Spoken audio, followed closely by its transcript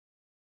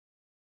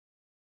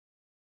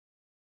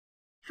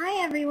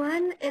Hi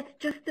everyone, it's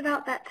just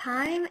about that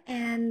time,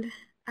 and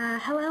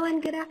hello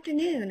and good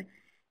afternoon.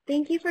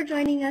 Thank you for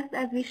joining us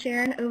as we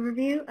share an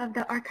overview of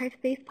the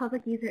ArchivesSpace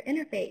Public User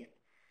Interface.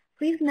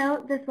 Please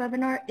note this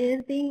webinar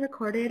is being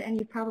recorded and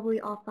you probably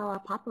all saw a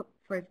pop-up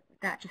for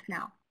that just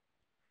now.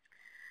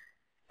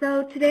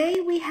 So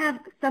today we have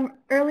some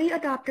early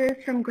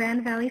adopters from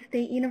Grand Valley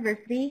State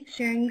University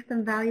sharing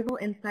some valuable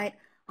insight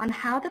on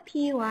how the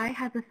PUI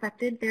has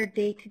affected their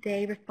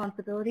day-to-day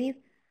responsibilities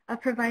of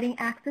providing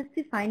access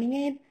to finding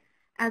aids,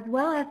 as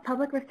well as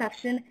public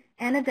reception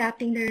and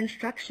adapting their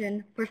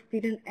instruction for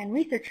students and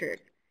researchers.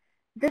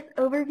 This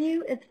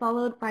overview is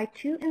followed by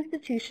two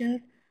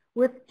institutions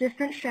with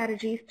different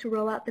strategies to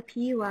roll out the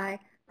PUI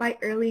by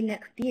early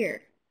next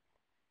year.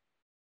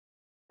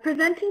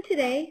 Presenting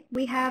today,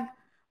 we have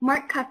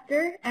Mark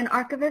Custer, an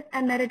archivist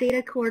and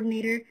metadata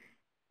coordinator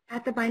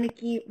at the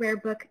Benefiel Rare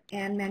Book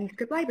and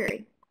Manuscript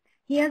Library.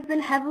 He has been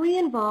heavily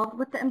involved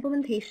with the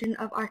implementation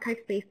of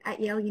ArchivesSpace at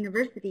Yale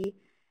University,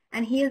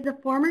 and he is the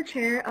former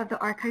chair of the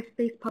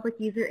ArchivesSpace Public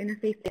User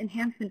Interface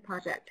Enhancement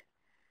project.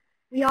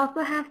 We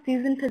also have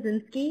Susan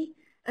Pyzynski,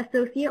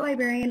 Associate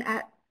Librarian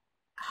at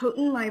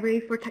Houghton Library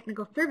for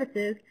Technical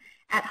Services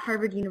at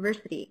Harvard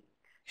University.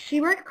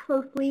 She worked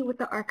closely with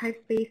the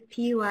ArchivesSpace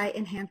PUI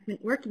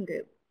Enhancement Working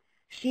Group.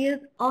 She is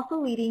also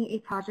leading a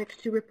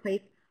project to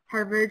replace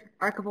Harvard's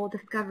archival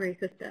discovery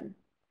system.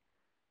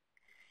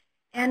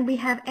 And we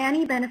have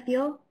Annie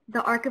Benefiel,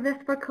 the Archivist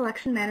for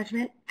Collection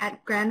Management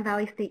at Grand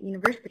Valley State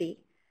University.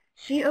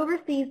 She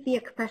oversees the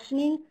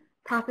accessioning,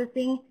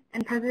 processing,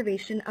 and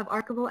preservation of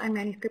archival and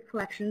manuscript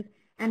collections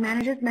and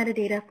manages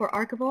metadata for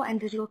archival and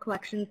digital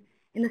collections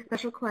in the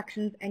Special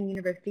Collections and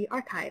University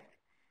Archives.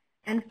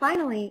 And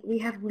finally, we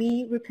have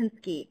Leigh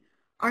Rupinski,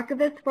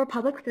 Archivist for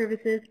Public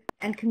Services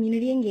and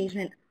Community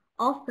Engagement,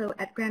 also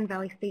at Grand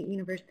Valley State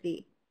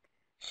University.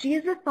 She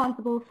is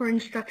responsible for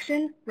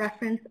instruction,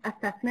 reference,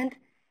 assessment,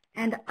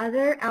 and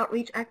other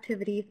outreach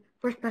activities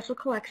for special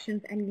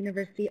collections and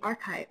university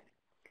archives.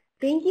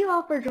 Thank you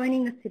all for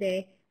joining us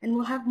today, and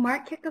we'll have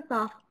Mark kick us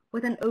off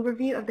with an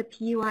overview of the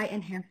PUI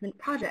Enhancement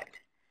Project.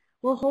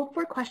 We'll hold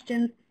for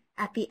questions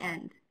at the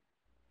end.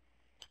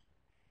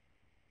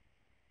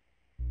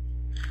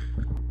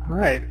 All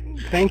right,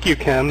 thank you,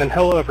 Kim, and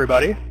hello,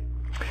 everybody.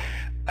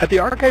 At the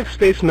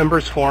ArchivesSpace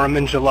Members Forum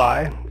in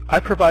July, I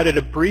provided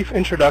a brief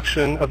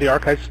introduction of the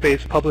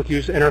ArchivesSpace Public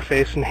User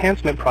Interface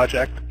Enhancement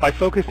Project by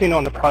focusing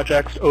on the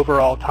project's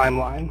overall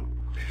timeline.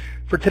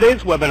 For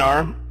today's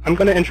webinar, I'm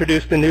going to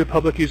introduce the new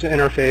Public User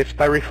Interface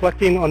by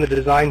reflecting on the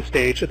design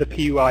stage of the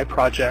PUI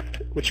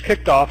project, which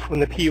kicked off when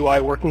the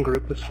PUI Working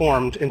Group was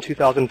formed in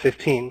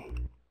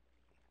 2015.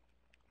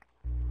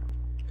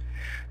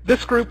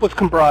 This group was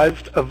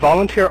comprised of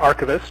volunteer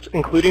archivists,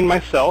 including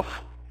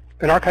myself,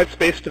 an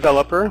ArchivesSpace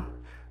developer,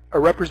 a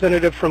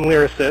representative from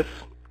Lyrasis,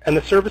 and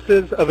the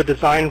services of a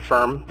design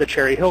firm, the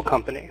Cherry Hill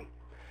Company.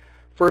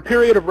 For a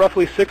period of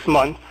roughly 6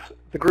 months,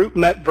 the group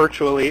met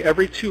virtually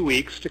every 2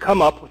 weeks to come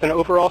up with an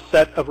overall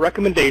set of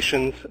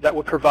recommendations that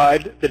would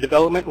provide the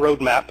development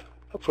roadmap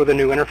for the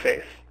new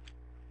interface.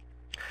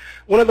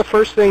 One of the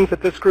first things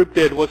that this group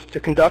did was to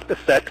conduct a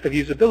set of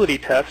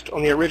usability tests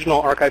on the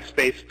original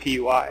ArchivesSpace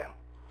PUI.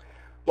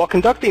 While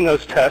conducting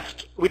those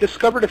tests, we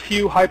discovered a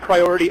few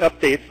high-priority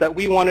updates that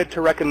we wanted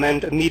to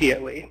recommend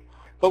immediately.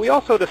 But we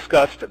also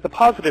discussed the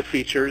positive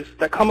features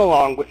that come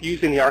along with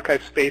using the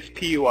ArchivesSpace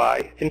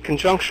PUI in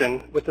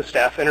conjunction with the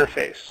staff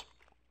interface.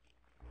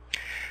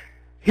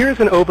 Here's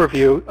an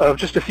overview of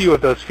just a few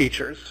of those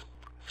features.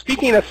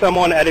 Speaking as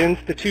someone at an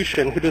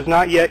institution who does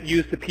not yet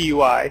use the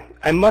PUI,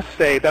 I must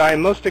say that I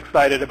am most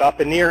excited about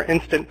the near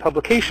instant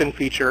publication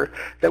feature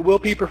that will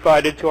be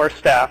provided to our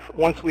staff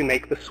once we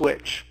make the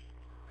switch.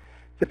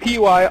 The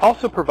PUI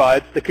also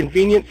provides the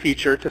convenient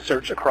feature to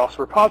search across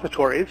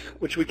repositories,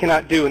 which we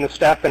cannot do in the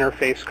staff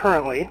interface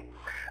currently,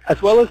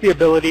 as well as the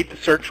ability to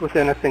search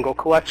within a single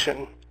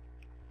collection.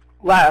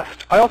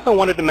 Last, I also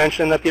wanted to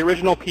mention that the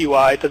original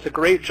PUI does a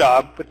great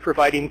job with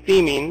providing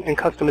theming and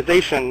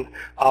customization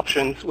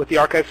options with the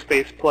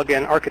ArchivesSpace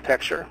plugin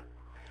architecture.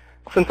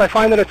 Since I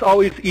find that it's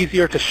always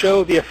easier to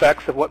show the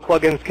effects of what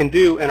plugins can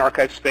do in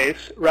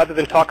ArchivesSpace rather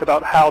than talk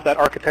about how that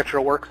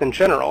architecture works in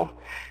general,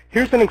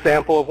 here's an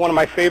example of one of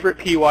my favorite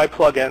PUI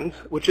plugins,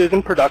 which is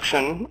in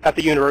production at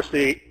the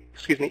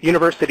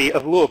University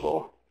of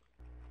Louisville.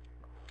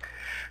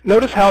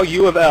 Notice how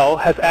U of L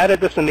has added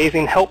this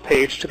amazing help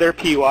page to their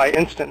PUI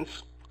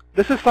instance.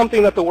 This is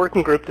something that the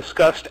working group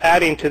discussed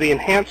adding to the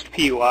enhanced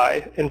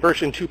PUI in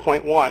version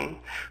 2.1,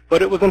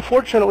 but it was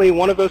unfortunately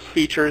one of those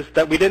features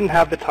that we didn't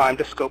have the time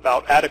to scope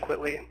out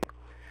adequately.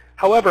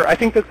 However, I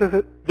think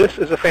this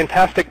is a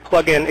fantastic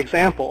plugin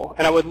example,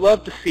 and I would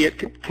love to see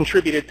it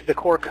contributed to the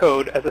core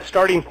code as a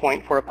starting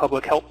point for a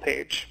public help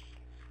page.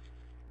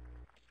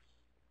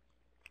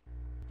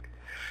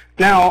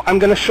 Now, I'm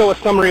going to show a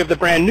summary of the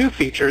brand new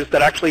features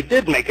that actually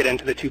did make it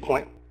into the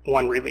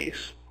 2.1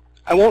 release.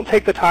 I won't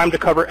take the time to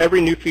cover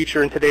every new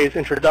feature in today's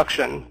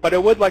introduction, but I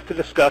would like to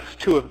discuss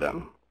 2 of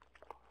them.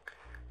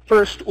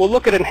 First, we'll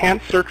look at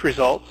enhanced search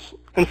results,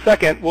 and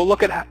second, we'll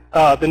look at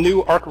the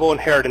new archival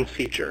inheritance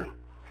feature.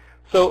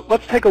 So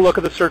let's take a look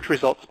at the search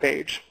results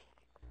page.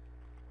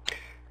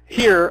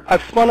 Here,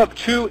 I've spun up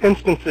two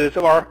instances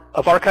of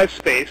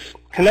ArchivesSpace,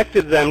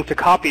 connected them to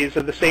copies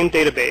of the same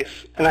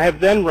database, and I have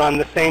then run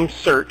the same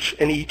search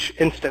in each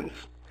instance.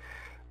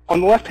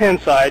 On the left-hand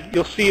side,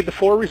 you'll see the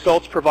 4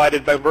 results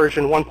provided by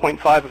version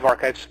 1.5 of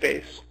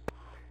ArchivesSpace.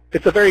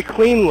 It's a very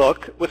clean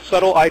look with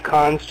subtle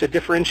icons to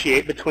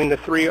differentiate between the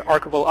 3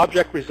 archival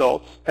object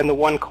results and the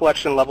 1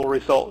 collection level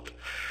result.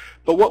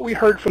 But what we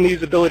heard from the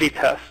usability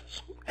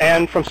tests,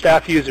 and from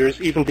staff users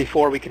even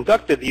before we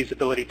conducted the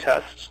usability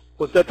tests,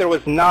 was that there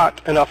was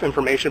not enough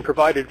information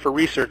provided for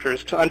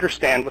researchers to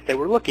understand what they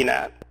were looking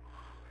at.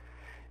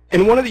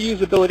 In one of the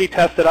usability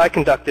tests that I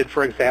conducted,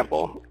 for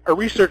example, a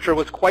researcher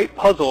was quite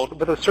puzzled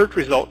with a search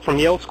result from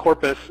Yale's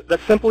corpus that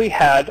simply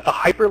had a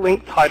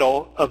hyperlinked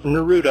title of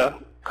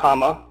Neruda,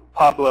 Pablo,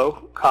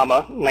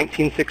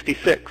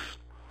 1966.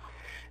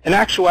 In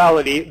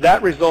actuality,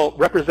 that result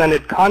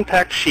represented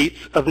contact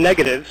sheets of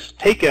negatives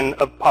taken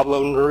of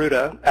Pablo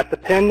Neruda at the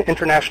Penn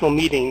International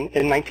Meeting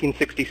in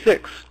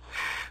 1966.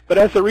 But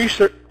as the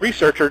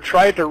researcher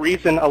tried to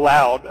reason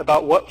aloud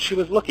about what she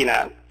was looking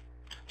at,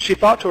 she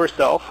thought to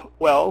herself,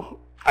 well,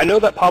 I know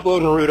that Pablo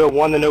Neruda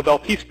won the Nobel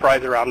Peace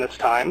Prize around this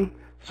time,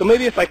 so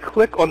maybe if I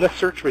click on this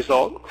search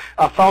result,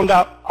 I'll find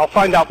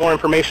out more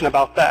information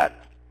about that.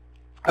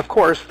 Of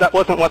course, that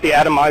wasn't what the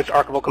atomized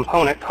archival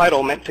component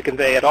title meant to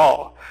convey at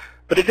all,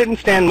 but it didn't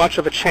stand much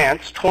of a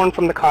chance torn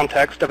from the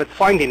context of its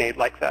finding aid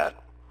like that.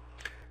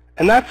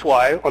 And that's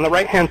why, on the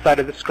right-hand side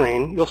of the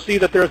screen, you'll see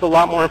that there's a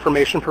lot more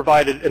information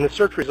provided in the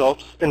search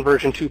results in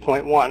version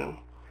 2.1.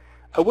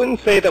 I wouldn't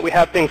say that we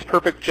have things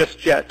perfect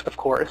just yet, of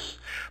course,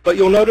 but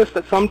you'll notice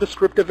that some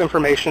descriptive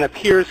information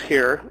appears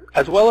here,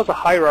 as well as a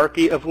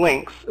hierarchy of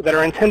links that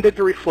are intended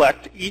to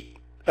reflect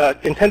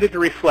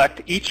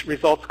each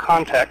result's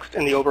context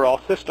in the overall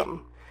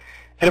system.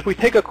 And if we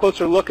take a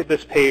closer look at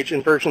this page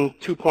in version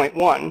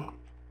 2.1,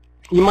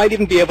 you might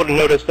even be able to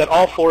notice that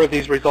all 4 of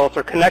these results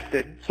are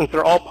connected, since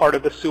they're all part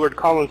of the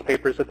Seward-Collins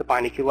papers at the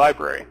Benefiel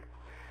Library.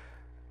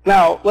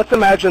 Now, let's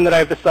imagine that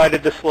I've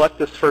decided to select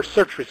this first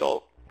search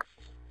result,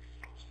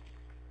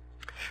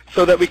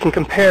 so that we can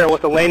compare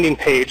what the landing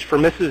page for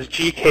Mrs.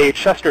 G.K.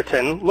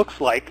 Chesterton looks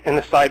like in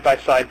the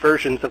side-by-side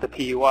versions of the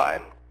PUI.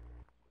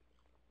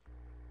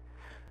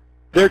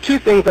 There are 2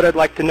 things that I'd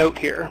like to note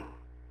here.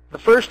 The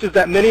first is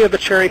that many of the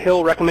Cherry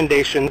Hill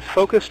recommendations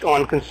focused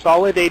on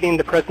consolidating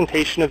the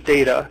presentation of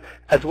data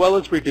as well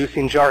as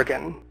reducing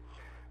jargon.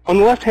 On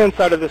the left-hand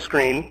side of the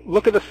screen,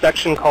 look at the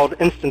section called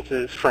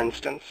Instances, for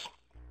instance.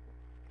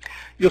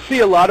 You'll see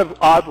a lot of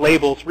odd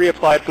labels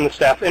reapplied from the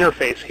staff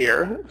interface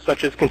here,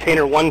 such as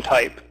Container 1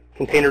 type,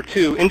 Container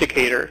 2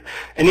 indicator,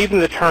 and even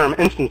the term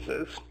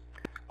instances.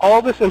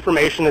 All this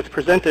information is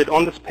presented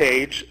on this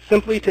page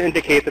simply to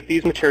indicate that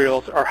these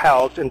materials are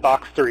housed in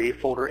Box 3,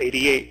 Folder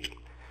 88.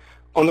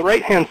 On the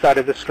right-hand side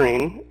of the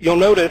screen, you'll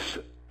notice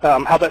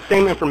how that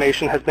same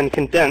information has been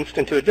condensed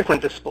into a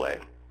different display.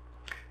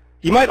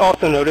 You might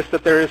also notice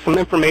that there is some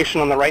information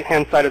on the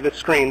right-hand side of the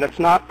screen that's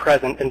not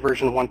present in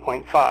version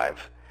 1.5.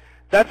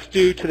 That's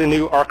due to the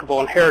new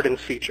archival inheritance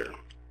feature.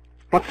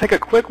 Let's take a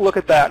quick look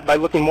at that by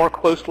looking more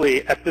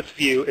closely at this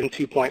view in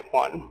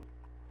 2.1.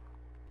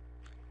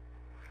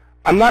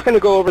 I'm not going to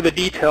go over the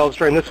details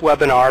during this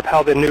webinar of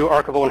how the new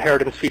archival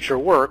inheritance feature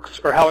works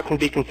or how it can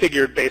be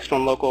configured based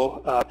on local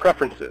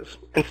preferences.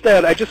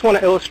 Instead, I just want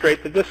to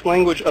illustrate that this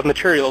language of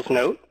materials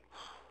note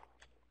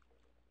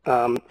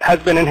has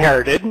been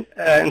inherited,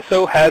 and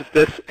so has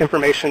this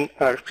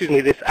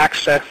this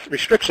access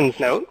restrictions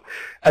note,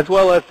 as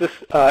well as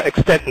this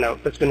extent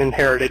note that's been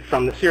inherited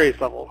from the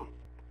series level.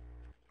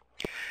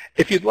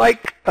 If you'd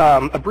like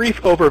a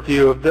brief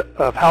overview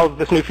of how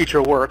this new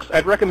feature works,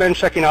 I'd recommend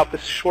checking out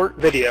this short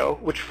video,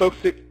 which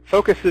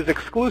focuses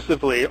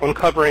exclusively on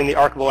covering the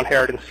archival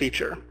inheritance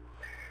feature.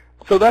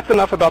 So that's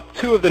enough about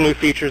 2 of the new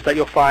features that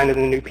you'll find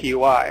in the new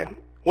PUI.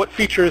 What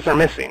features are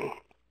missing?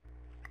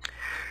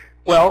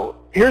 Well,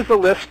 here's the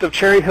list of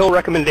Cherry Hill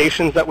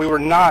recommendations that we were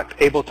not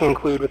able to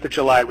include with the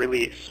July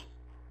release.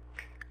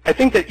 I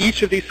think that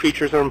each of these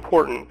features are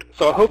important,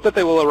 so I hope that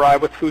they will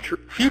arrive with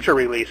future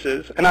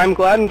releases, and I'm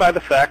gladdened by the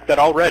fact that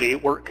already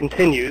work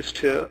continues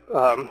to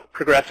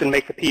progress and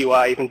make the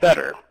PUI even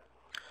better.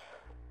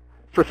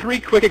 For 3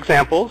 quick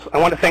examples, I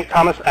want to thank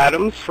Thomas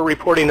Adams for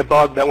reporting a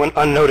bug that went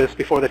unnoticed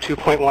before the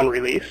 2.1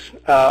 release.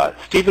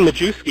 Stephen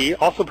Majewski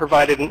also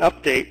provided an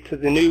update to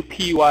the new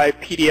PUI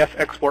PDF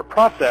export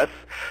process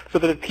so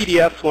that the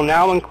PDFs will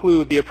now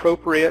include the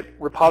appropriate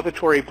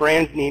repository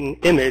branding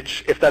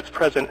image if that's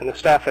present in the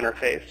staff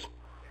interface.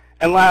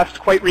 And last,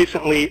 quite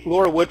recently,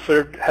 Laura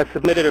Woodford has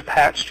submitted a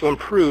patch to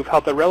improve how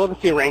the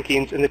relevancy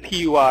rankings in the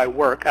PUI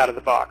work out of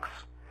the box.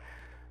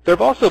 There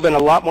have also been a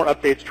lot more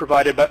updates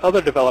provided by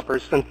other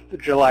developers since the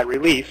July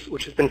release,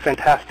 which has been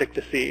fantastic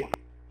to see.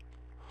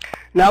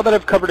 Now that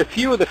I've covered a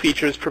few of the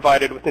features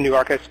provided with the new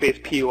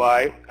ArchivesSpace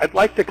PUI, I'd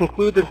like to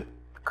conclude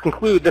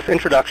this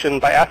introduction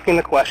by asking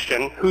the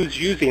question, who's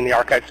using the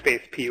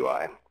ArchivesSpace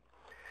PUI?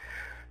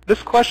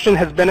 This question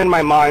has been in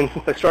my mind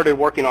since I started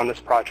working on this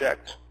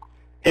project.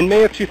 In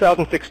May of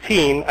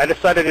 2016, I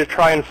decided to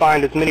try and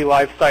find as many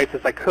live sites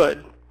as I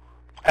could.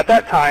 At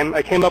that time,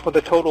 I came up with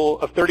a total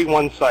of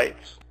 31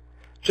 sites.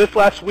 Just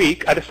last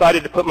week, I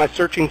decided to put my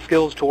searching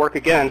skills to work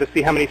again to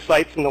see how many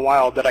sites in the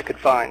wild that I could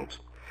find.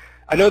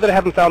 I know that I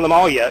haven't found them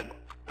all yet,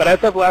 but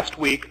as of last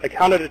week, I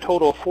counted a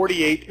total of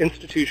 48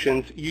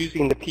 institutions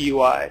using the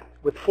PUI,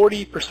 with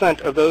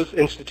 40% of those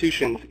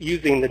institutions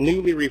using the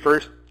newly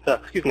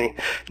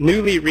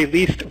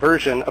released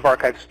version of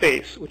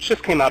ArchivesSpace, which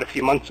just came out a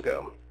few months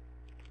ago.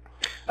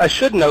 I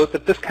should note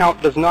that this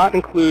count does not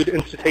include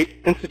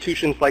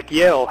institutions like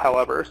Yale,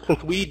 however,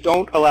 since we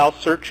don't allow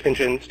search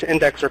engines to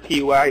index our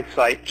PUI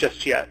site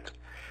just yet.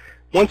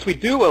 Once we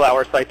do allow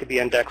our site to be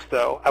indexed,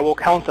 though, I will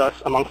count us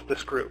amongst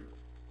this group.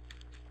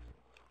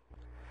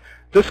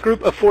 This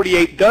group of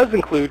 48 does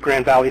include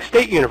Grand Valley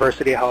State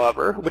University,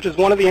 however, which is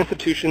one of the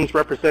institutions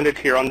represented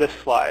here on this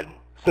slide,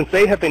 since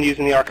they have been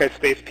using the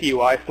ArchivesSpace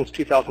PUI since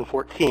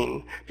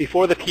 2014,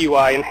 before the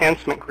PUI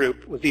Enhancement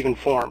group was even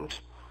formed.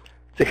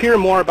 To hear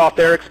more about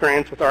their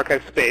experience with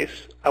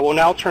ArchivesSpace, I will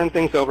now turn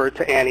things over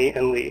to Annie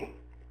and Leigh.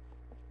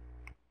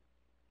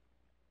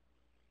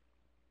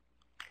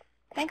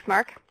 Thanks,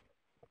 Mark.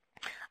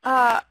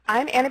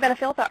 I'm Annie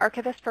Benefiel, the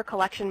Archivist for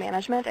Collection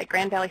Management at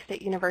Grand Valley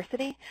State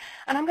University,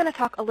 and I'm going to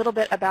talk a little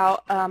bit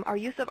about our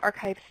use of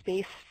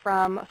ArchivesSpace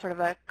from sort of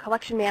a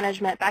collection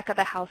management,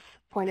 back-of-the-house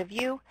point of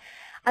view,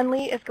 and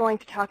Leigh is going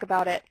to talk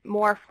about it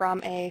more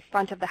from a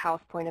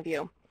front-of-the-house point of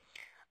view.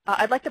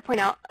 I'd like to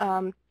point out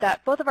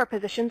that both of our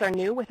positions are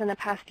new within the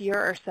past year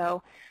or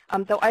so,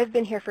 though I've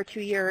been here for 2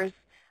 years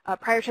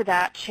prior to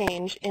that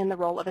change in the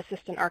role of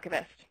Assistant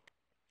Archivist.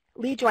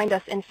 Leigh joined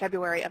us in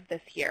February of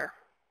this year.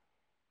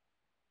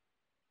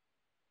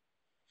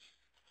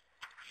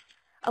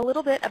 A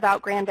little bit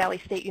about Grand Valley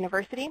State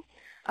University.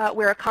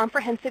 We're a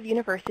comprehensive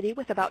university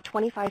with about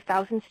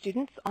 25,000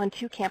 students on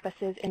 2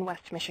 campuses in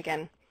West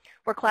Michigan.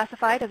 We're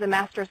classified as a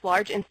master's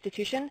large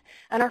institution,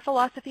 and our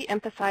philosophy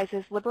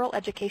emphasizes liberal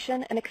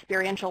education and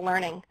experiential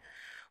learning.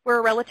 We're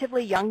a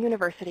relatively young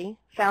university,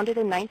 founded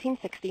in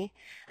 1960,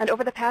 and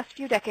over the past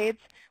few decades,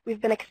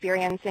 we've been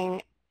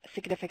experiencing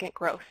significant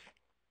growth.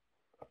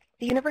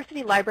 The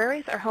university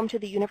libraries are home to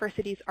the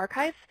university's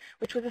archives,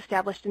 which was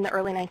established in the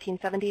early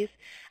 1970s,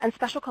 and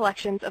special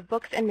collections of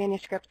books and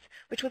manuscripts,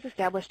 which was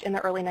established in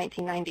the early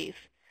 1990s.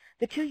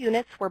 The 2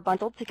 units were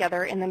bundled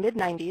together in the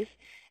mid-90s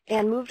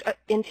and moved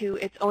into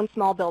its own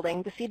small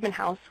building, the Seidman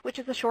House, which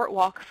is a short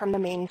walk from the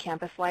main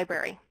campus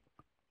library.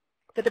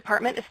 The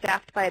department is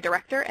staffed by a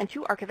director and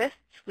 2 archivists,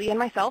 Leigh and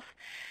myself,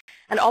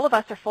 and all of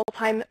us are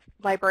full-time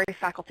library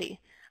faculty,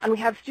 and we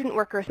have student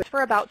workers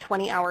for about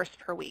 20 hours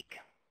per week.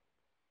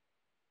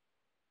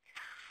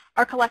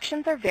 Our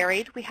collections are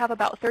varied. We have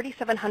about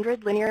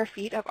 3,700 linear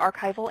feet of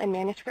archival and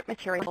manuscript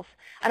materials,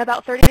 and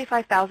about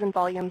 35,000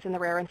 volumes in the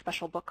rare and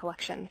special book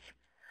collections.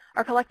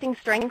 Our collecting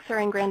strengths are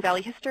in Grand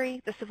Valley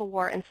history, the Civil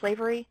War and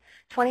slavery,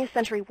 20th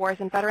century wars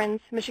and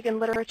veterans, Michigan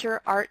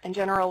literature, art, and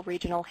general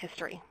regional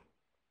history.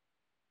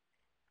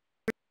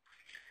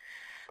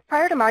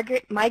 Prior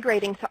to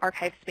migrating to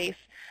ArchivesSpace,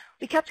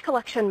 we kept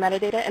collection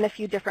metadata in a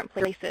few different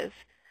places.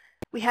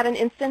 We had an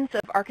instance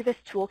of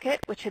Archivist Toolkit,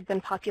 which had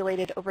been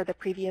populated over the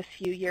previous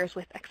few years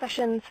with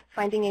accessions,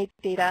 finding aid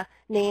data,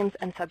 names,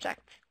 and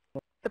subjects.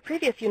 The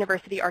previous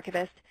university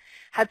archivist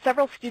had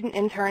several student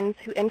interns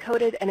who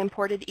encoded and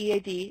imported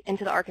EAD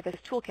into the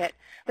Archivist Toolkit,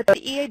 but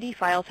the EAD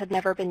files had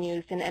never been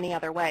used in any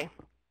other way.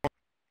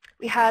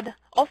 We had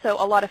also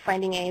a lot of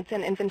finding aids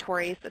and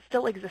inventories that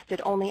still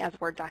existed only as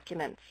Word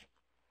documents.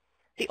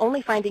 The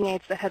only finding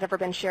aids that had ever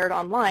been shared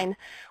online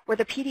were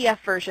the PDF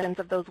versions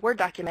of those Word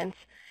documents,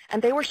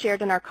 and they were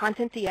shared in our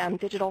Content-DM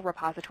digital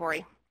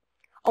repository.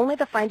 Only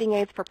the finding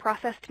aids for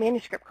processed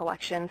manuscript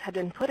collections had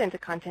been put into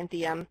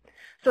Content-DM,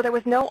 so there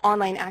was no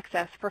online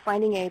access for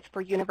finding aids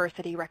for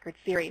university record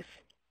series.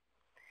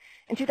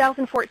 In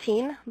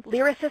 2014,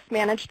 Lyrasis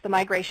managed the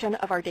migration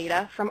of our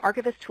data from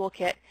Archivist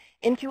Toolkit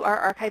into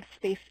our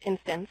ArchivesSpace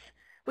instance,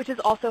 which is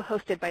also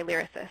hosted by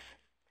Lyrasis.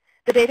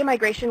 The data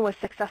migration was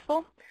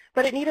successful,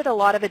 but it needed a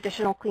lot of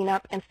additional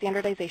cleanup and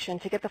standardization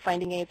to get the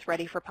finding aids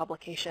ready for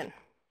publication.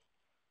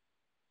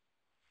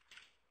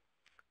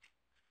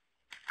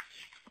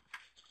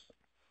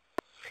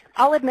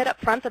 I'll admit up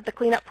front that the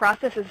cleanup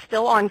process is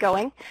still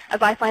ongoing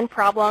as I find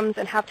problems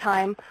and have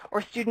time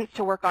or students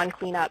to work on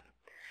cleanup.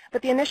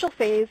 But the initial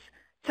phase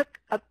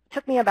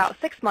took me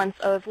about 6 months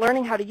of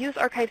learning how to use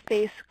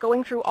ArchivesSpace,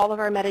 going through all of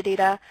our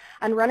metadata,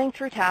 and running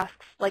through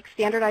tasks like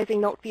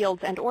standardizing note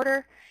fields and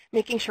order,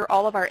 making sure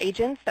all of our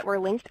agents that were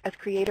linked as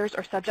creators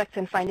or subjects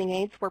in finding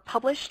aids were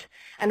published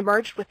and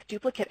merged with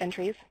duplicate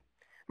entries,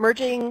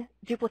 merging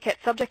duplicate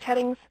subject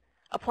headings,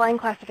 applying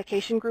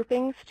classification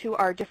groupings to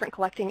our different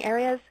collecting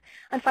areas,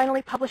 and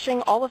finally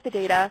publishing all of the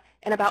data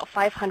in about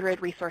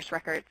 500 resource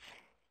records.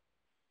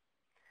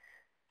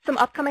 Some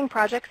upcoming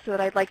projects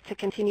that I'd like to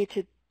continue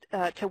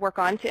to work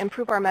on to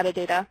improve our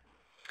metadata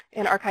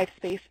in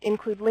ArchivesSpace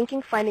include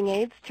linking finding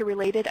aids to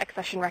related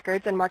accession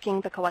records and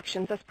marking the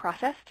collections as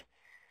processed,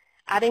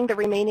 adding the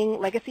remaining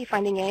legacy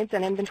finding aids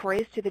and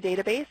inventories to the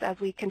database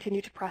as we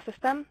continue to process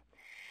them,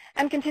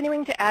 and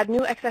continuing to add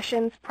new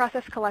accessions,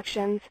 process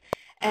collections,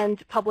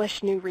 and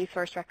publish new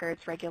resource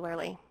records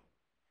regularly.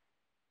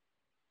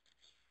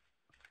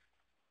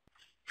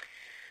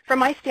 From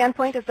my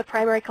standpoint as the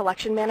primary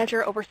collection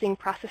manager overseeing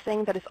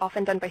processing that is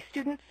often done by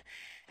students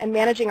and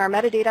managing our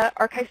metadata,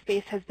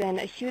 ArchivesSpace has been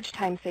a huge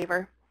time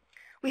saver.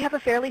 We have a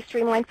fairly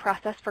streamlined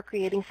process for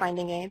creating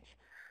finding aids.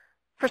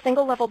 For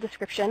single-level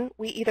description,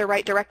 we either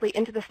write directly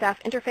into the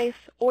staff interface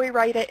or we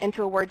write it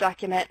into a Word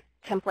document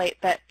template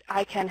that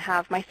I can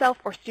have myself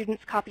or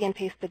students copy and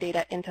paste the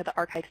data into the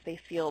ArchivesSpace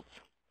fields.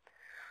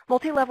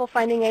 Multi-level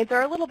finding aids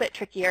are a little bit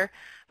trickier,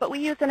 but we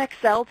use an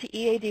Excel to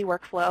EAD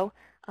workflow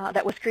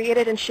that was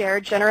created and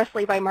shared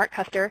generously by Mark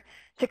Custer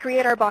to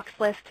create our box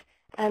list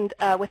and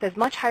with as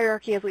much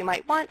hierarchy as we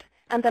might want,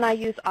 and then I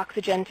use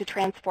Oxygen to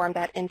transform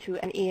that into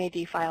an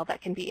EAD file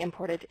that can be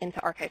imported into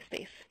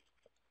ArchivesSpace.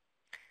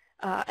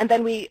 And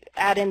then we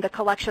add in the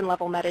collection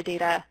level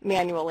metadata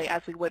manually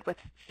as we would with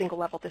single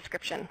level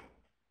description.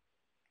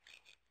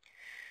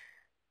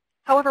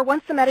 However,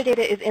 once the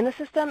metadata is in the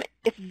system,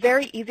 it's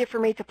very easy for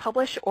me to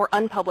publish or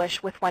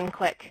unpublish with one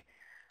click.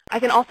 I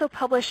can also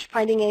publish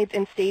finding aids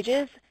in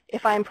stages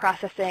if I'm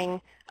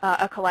processing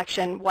a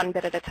collection one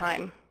bit at a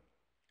time.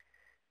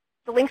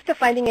 The links to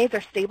finding aids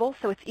are stable,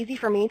 so it's easy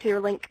for me to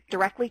link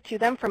directly to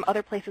them from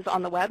other places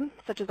on the web,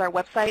 such as our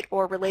website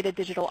or related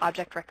digital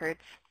object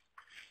records.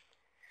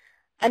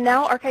 And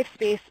now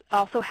ArchivesSpace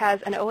also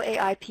has an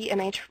OAI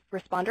PMH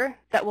responder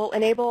that will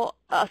enable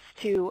us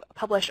to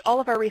publish all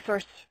of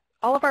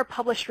our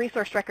published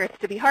resource records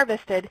to be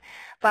harvested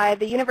by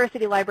the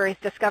University Library's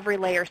Discovery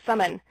Layer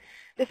summon.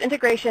 This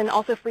integration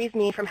also frees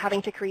me from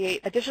having to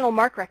create additional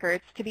MARC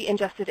records to be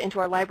ingested into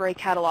our library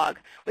catalog,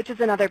 which is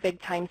another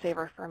big time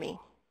saver for me.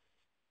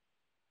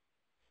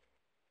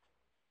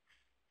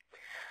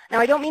 Now,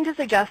 I don't mean to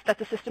suggest that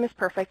the system is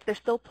perfect. There's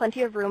still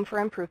plenty of room for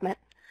improvement.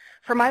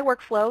 For my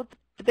workflow,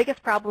 the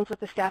biggest problems with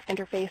the staff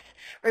interface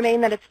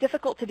remain that it's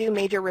difficult to do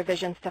major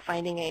revisions to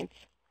finding aids.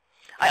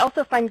 I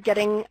also find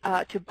getting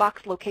to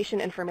box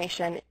location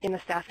information in the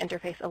staff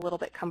interface a little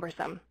bit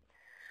cumbersome.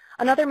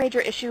 Another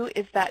major issue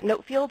is that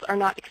note fields are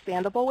not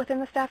expandable within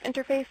the staff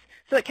interface,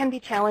 so it can be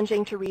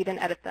challenging to read and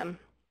edit them.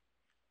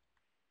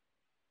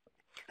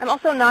 I'm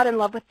also not in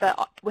love with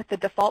the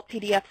default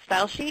PDF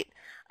style sheet,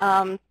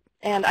 and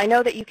I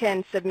know that you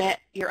can submit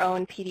your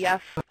own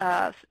PDF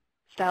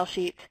style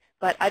sheet,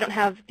 but I don't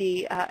have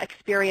the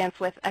experience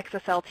with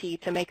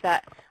XSLT to make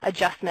that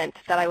adjustment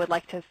that I would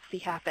like to see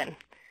happen.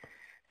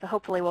 So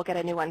hopefully we'll get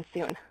a new one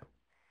soon.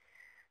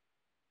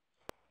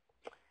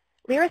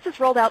 Lyris has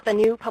rolled out the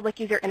new public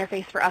user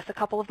interface for us a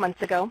couple of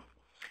months ago,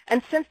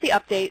 and since the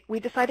update, we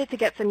decided to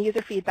get some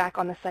user feedback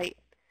on the site.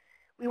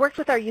 We worked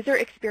with our user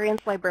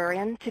experience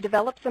librarian to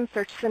develop some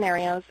search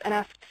scenarios and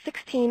asked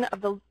 16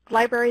 of the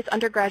library's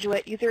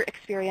undergraduate user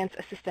experience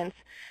assistants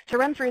to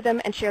run through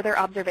them and share their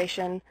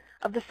observation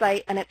of the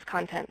site and its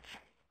contents.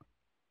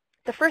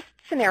 The first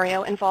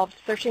scenario involved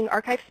searching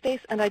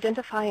ArchivesSpace and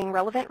identifying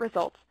relevant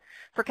results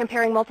for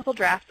comparing multiple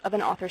drafts of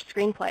an author's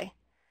screenplay.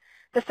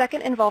 The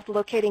second involved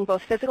locating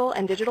both physical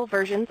and digital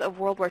versions of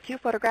World War II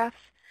photographs,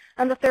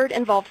 and the third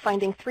involved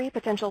finding 3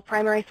 potential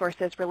primary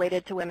sources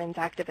related to women's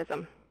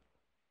activism.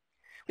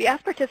 We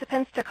asked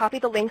participants to copy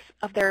the links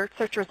of their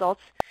search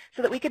results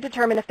so that we could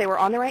determine if they were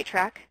on the right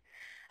track,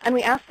 and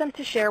we asked them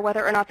to share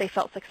whether or not they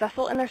felt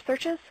successful in their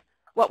searches,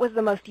 what was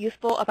the most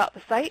useful about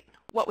the site,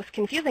 what was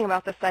confusing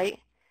about the site,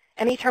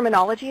 any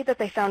terminology that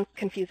they found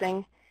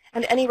confusing,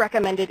 and any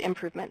recommended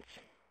improvements.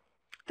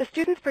 The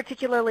students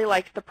particularly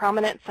liked the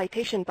prominent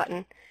citation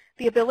button,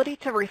 the ability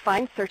to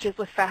refine searches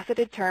with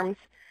faceted terms,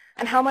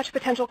 and how much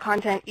potential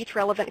content each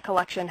relevant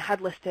collection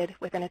had listed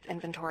within its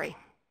inventory.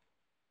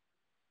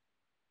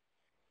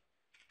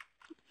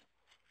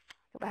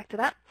 Go back to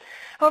that.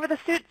 However,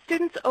 the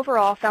students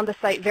overall found the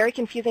site very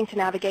confusing to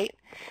navigate.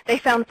 They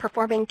found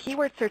performing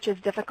keyword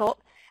searches difficult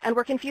and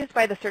were confused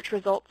by the search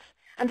results,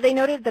 and they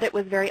noted that it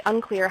was very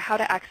unclear how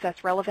to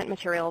access relevant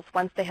materials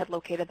once they had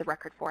located the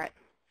record for it.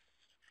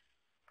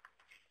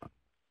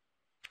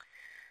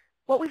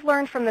 What we've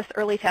learned from this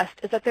early test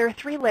is that there are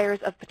 3 layers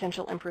of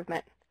potential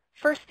improvement.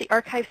 First, the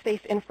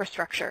ArchivesSpace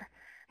infrastructure,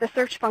 the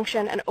search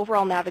function, and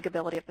overall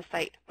navigability of the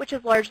site, which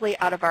is largely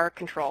out of our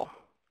control.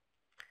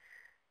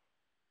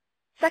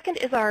 Second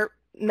is our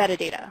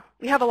metadata.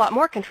 We have a lot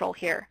more control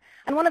here,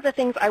 and one of the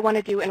things I want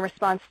to do in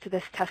response to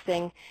this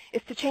testing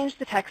is to change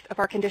the text of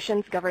our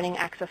conditions governing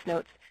access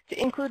notes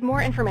to include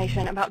more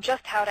information about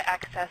just how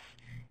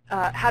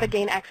to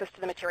gain access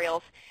to the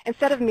materials,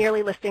 instead of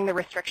merely listing the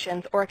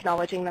restrictions or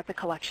acknowledging that the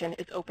collection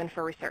is open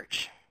for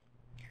research.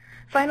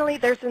 Finally,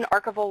 there's an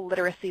archival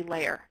literacy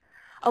layer.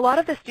 A lot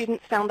of the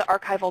students found the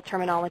archival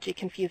terminology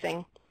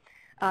confusing,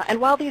 and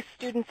while these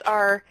students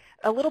are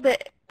a little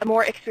bit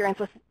more experienced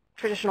with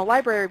traditional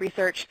library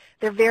research,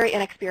 they're very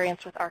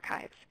inexperienced with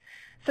archives.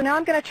 So now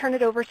I'm going to turn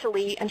it over to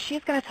Leigh, and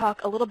she's going to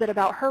talk a little bit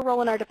about her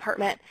role in our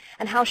department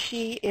and how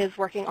she is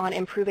working on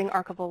improving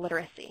archival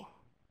literacy.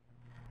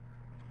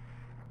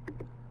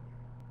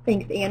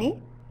 Thanks, Annie.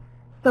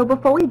 So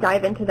before we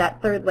dive into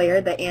that third layer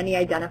that Annie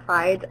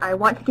identified, I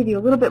want to give you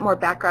a little bit more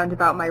background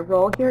about my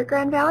role here at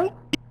Grand Valley.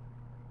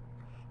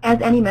 As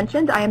Annie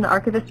mentioned, I am the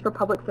Archivist for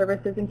Public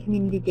Services and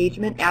Community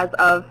Engagement as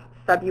of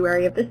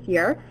February of this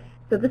year.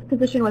 So this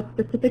position was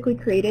specifically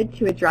created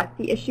to address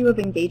the issue of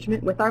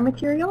engagement with our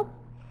materials.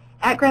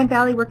 At Grand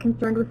Valley, we're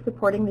concerned with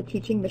supporting the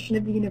teaching mission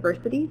of the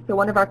university. So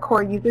one of our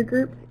core user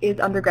groups is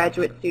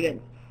undergraduate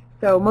students.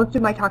 So most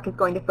of my talk is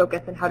going to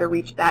focus on how to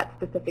reach that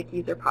specific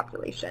user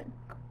population.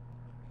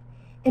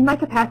 In my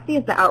capacity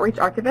as the Outreach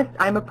Archivist,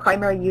 I'm a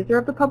primary user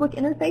of the public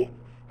interface.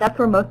 That's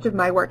where most of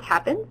my work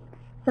happens.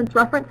 Since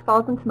reference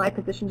falls into my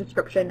position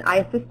description, I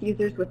assist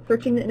users with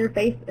searching the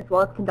interface as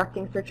well as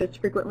conducting searches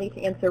frequently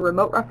to answer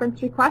remote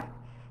reference requests,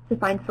 to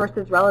find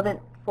sources relevant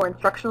for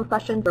instructional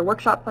sessions or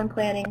workshops I'm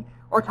planning,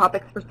 or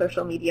topics for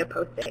social media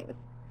postings.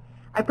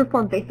 I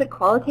perform basic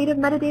qualitative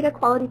metadata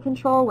quality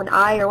control when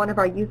I or one of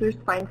our users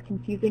finds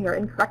confusing or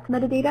incorrect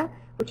metadata,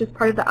 which is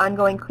part of the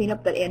ongoing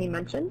cleanup that Annie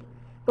mentioned.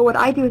 But what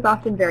I do is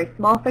often very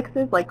small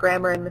fixes like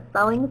grammar and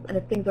misspellings, and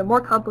if things are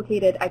more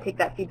complicated, I take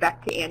that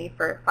feedback to Annie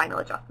for final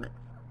adjustments.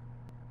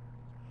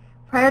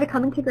 Prior to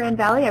coming to Grand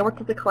Valley, I worked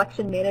as a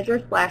collection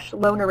manager /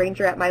 loan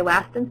arranger at my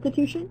last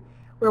institution,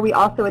 where we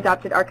also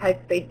adopted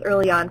ArchivesSpace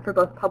early on for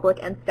both public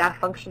and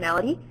staff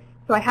functionality.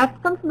 So I have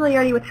some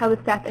familiarity with how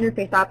the staff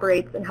interface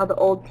operates and how the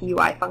old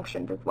PUI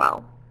functioned as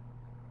well.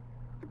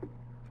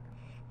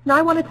 Now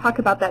I want to talk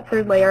about that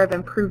third layer of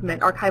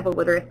improvement, archival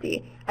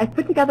literacy. I've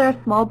put together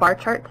a small bar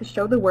chart to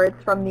show the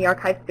words from the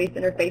ArchivesSpace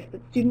interface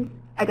that students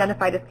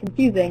identified as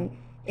confusing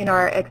in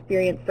our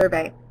experience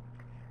survey.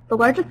 The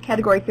largest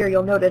category here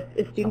you'll notice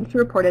is students who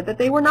reported that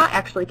they were not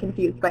actually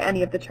confused by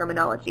any of the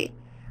terminology.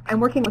 I'm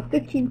working with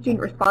 15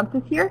 student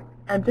responses here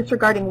and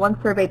disregarding one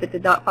survey that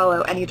did not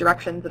follow any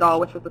directions at all,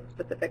 which was a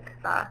specific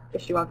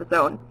issue of its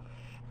own.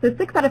 So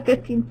 6 out of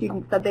 15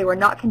 students said they were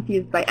not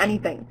confused by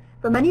anything,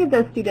 but many of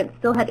those students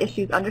still had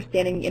issues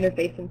understanding the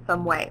interface in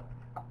some way,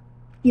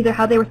 either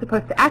how they were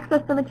supposed to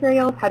access the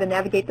materials, how to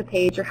navigate the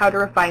page, or how to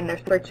refine their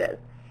searches.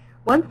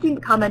 One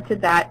student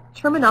commented that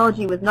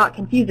terminology was not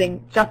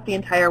confusing, just the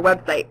entire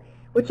website,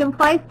 which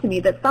implies to me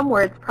that some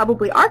words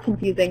probably are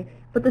confusing,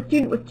 but the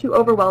student was too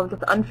overwhelmed with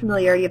the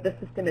unfamiliarity of the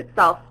system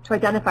itself to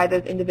identify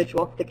those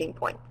individual sticking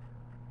points.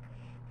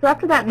 So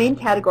after that main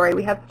category,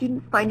 we have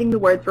students finding the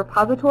words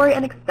repository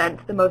and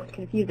extent the most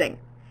confusing.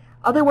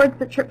 Other words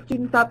that tripped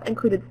students up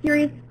included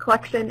series,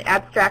 collection,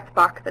 abstract,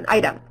 box, and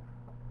item.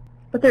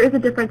 But there is a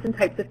difference in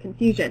types of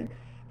confusion.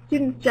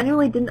 Students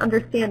genuinely didn't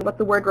understand what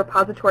the word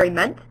repository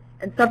meant,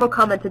 and several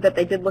commented that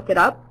they did look it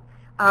up,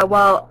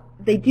 while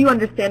they do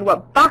understand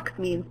what box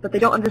means, but they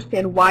don't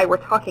understand why we're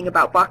talking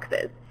about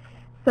boxes.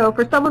 So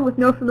for someone with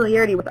no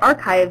familiarity with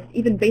archives,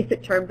 even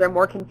basic terms are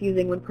more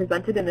confusing when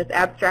presented in this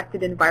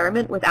abstracted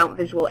environment without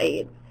visual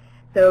aids.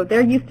 So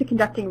they're used to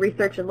conducting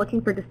research and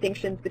looking for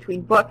distinctions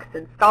between books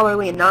and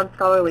scholarly and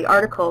non-scholarly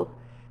articles,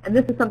 and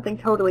this is something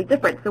totally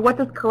different. So what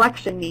does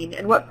collection mean,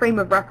 and what frame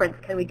of reference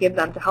can we give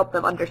them to help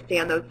them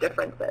understand those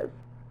differences?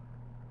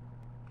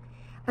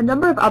 A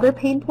number of other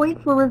pain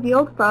points were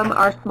revealed from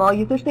our small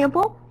user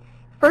sample.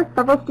 First,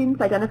 several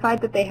students identified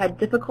that they had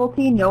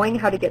difficulty knowing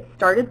how to get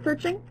started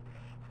searching.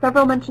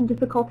 Several mentioned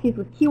difficulties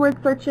with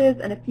keyword searches,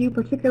 and a few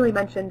particularly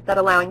mentioned that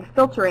allowing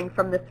filtering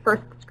from this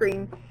first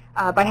screen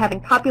by having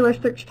popular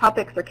search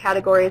topics or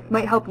categories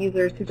might help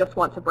users who just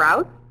want to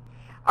browse.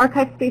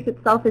 ArchivesSpace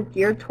itself is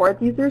geared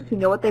towards users who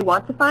know what they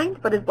want to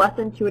find, but is less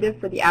intuitive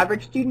for the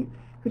average student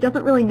who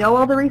doesn't really know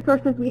all the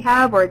resources we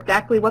have or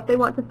exactly what they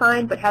want to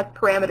find, but has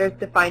parameters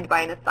defined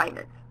by an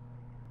assignment.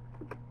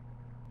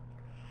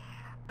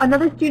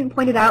 Another student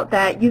pointed out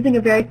that using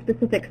a very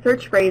specific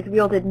search phrase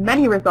yielded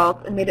many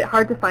results and made it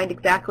hard to find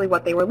exactly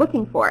what they were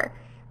looking for.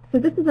 So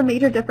this is a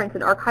major difference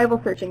in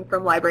archival searching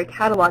from library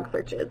catalog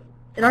searches.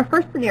 In our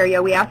first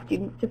scenario, we asked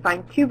students to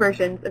find 2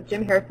 versions of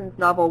Jim Harrison's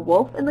novel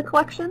Wolf in the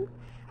collections.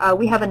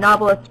 We have a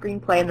novel, a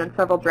screenplay, and then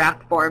several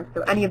draft forms,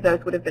 so any of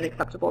those would have been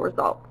acceptable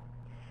results.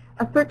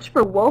 A search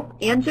for Wolf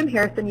and Jim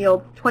Harrison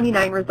yields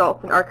 29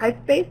 results in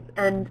ArchivesSpace,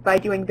 and by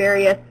doing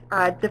various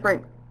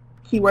different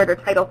keyword or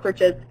title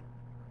searches,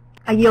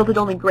 I yielded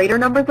only greater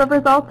numbers of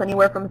results,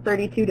 anywhere from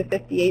 32 to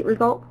 58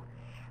 results.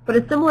 But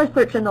a similar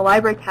search in the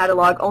library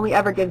catalog only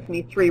ever gives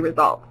me 3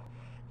 results.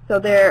 So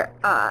they're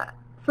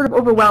sort of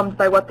overwhelmed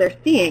by what they're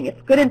seeing.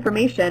 It's good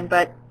information,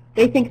 but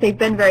they think they've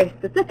been very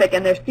specific,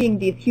 and they're seeing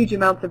these huge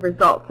amounts of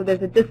results, so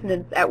there's a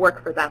dissonance at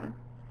work for them.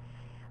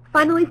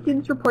 Finally,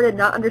 students reported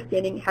not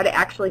understanding how to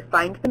actually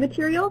find the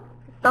materials.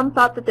 Some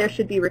thought that there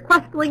should be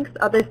request links,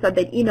 others said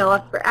they'd email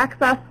us for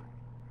access,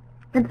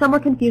 and some were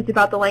confused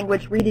about the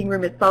language reading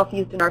room itself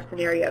used in our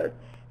scenarios,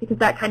 because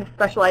that kind of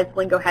specialized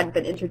lingo hadn't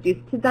been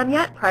introduced to them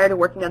yet prior to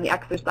working on the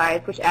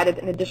exercise, which added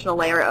an additional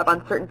layer of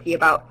uncertainty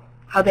about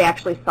how they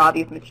actually saw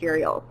these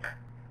materials.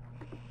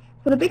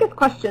 So the biggest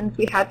questions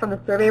we had from the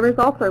survey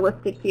results are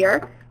listed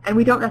here, and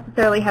we don't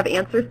necessarily have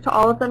answers to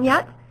all of them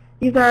yet.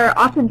 These are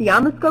often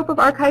beyond the scope of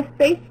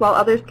ArchivesSpace, while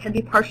others can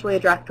be partially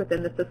addressed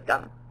within the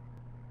system.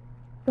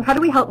 So how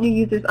do we help new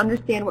users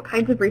understand what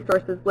kinds of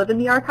resources live in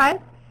the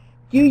archive?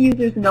 Do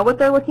users know what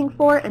they're looking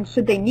for, and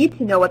should they need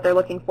to know what they're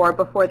looking for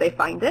before they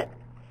find it?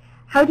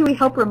 How do we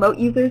help remote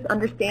users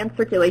understand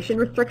circulation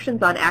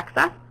restrictions on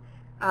access?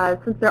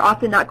 Since they're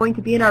often not going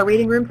to be in our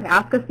reading room to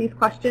ask us these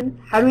questions,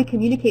 how do we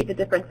communicate the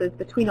differences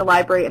between a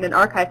library and an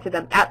archive to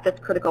them at this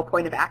critical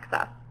point of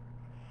access?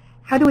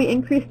 How do we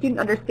increase student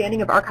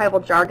understanding of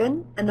archival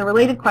jargon? And the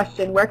related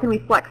question, where can we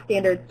flex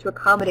standards to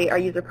accommodate our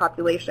user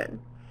population?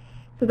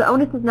 So the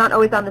onus is not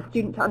always on the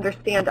student to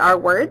understand our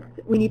words.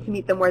 We need to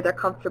meet them where they're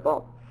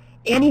comfortable.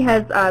 Annie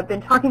has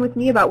been talking with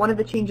me about one of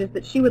the changes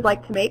that she would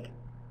like to make.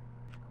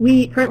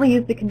 We currently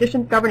use the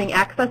conditions governing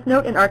access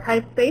note in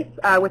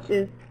ArchivesSpace, which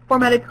is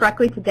formatted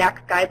correctly to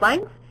DACS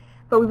guidelines,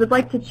 but we would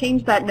like to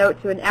change that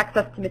note to an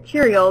access to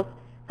materials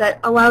that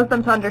allows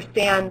them to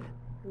understand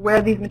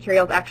where these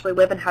materials actually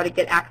live and how to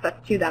get access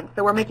to them.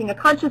 So we're making a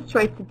conscious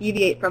choice to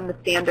deviate from the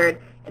standard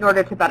in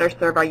order to better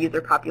serve our user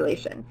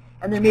population.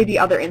 And there may be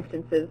other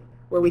instances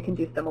where we can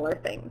do similar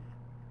things.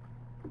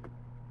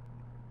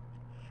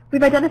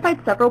 We've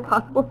identified several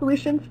possible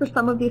solutions for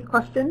some of these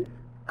questions.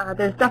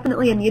 There's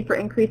definitely a need for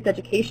increased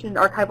education in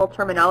archival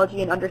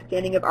terminology and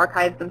understanding of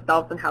archives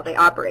themselves and how they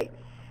operate.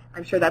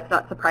 I'm sure that's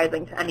not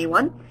surprising to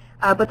anyone,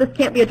 but this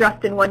can't be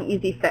addressed in one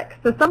easy fix.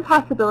 So some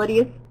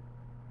possibilities,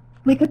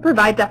 we could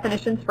provide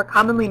definitions for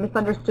commonly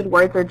misunderstood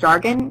words or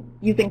jargon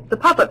using the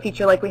pop-up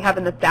feature like we have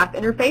in the staff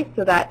interface,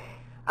 so that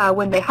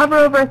when they hover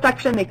over a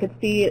section, they could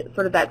see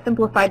sort of that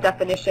simplified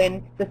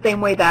definition the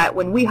same way that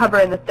when we hover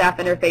in the staff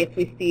interface,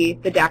 we see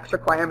the DACS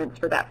requirements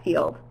for that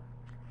field.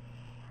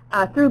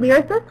 Through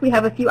Lyrasis, we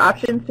have a few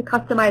options to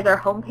customize our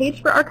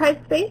homepage for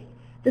ArchivesSpace.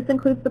 This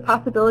includes the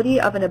possibility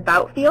of an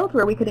About field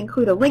where we could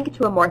include a link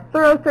to a more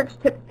thorough search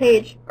tips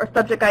page or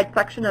subject guide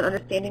section on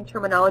understanding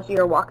terminology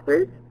or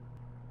walkthroughs.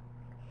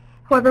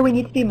 However, we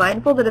need to be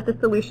mindful that if the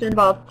solution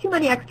involves too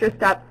many extra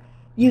steps,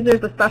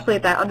 users, especially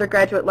at that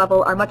undergraduate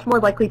level, are much more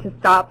likely to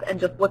stop and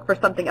just look for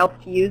something else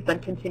to use than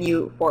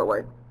continue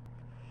forward.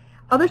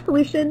 Other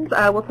solutions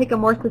will take a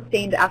more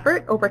sustained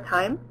effort over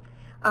time.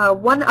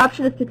 One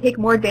option is to take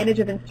more advantage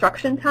of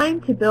instruction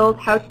time to build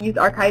how to use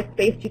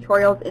ArchivesSpace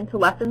tutorials into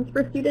lessons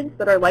for students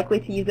that are likely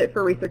to use it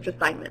for research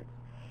assignments.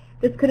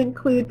 This could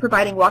include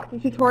providing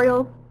walkthrough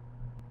tutorials,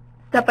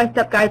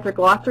 step-by-step guides or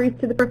glossaries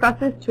to the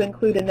professors to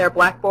include in their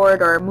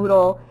Blackboard or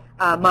Moodle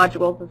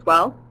modules as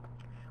well.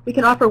 We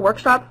can offer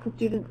workshops to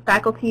students,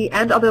 faculty,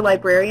 and other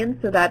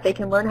librarians so that they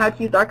can learn how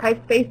to use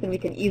ArchivesSpace, and we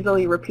can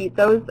easily repeat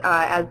those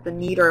as the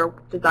need or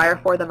desire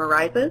for them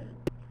arises.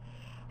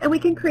 And we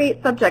can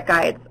create subject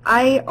guides.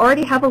 I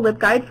already have a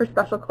LibGuide for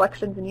special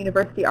collections in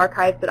university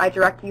archives that I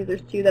direct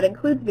users to that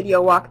includes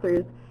video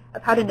walkthroughs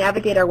of how to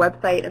navigate our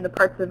website and the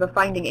parts of a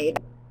finding aid.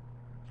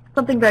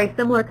 Something very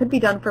similar could be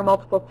done for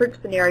multiple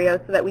search scenarios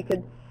so that we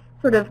could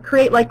sort of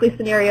create likely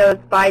scenarios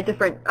by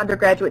different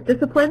undergraduate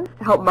disciplines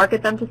to help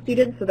market them to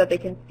students so that they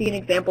can see an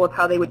example of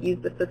how they would use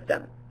the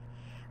system.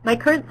 My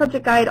current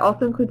subject guide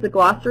also includes a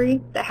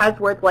glossary that has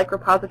words like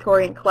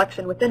repository and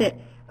collection within it,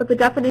 but the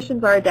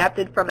definitions are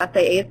adapted from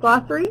SAA's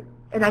glossary,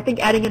 and I think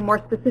adding in more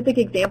specific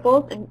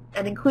examples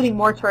and including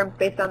more terms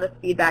based on this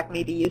feedback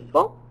may be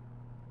useful.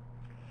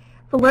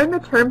 The Learn the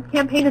Terms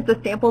campaign is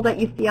the sample that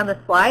you see on the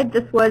slide.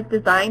 This was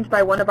designed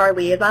by one of our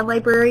liaison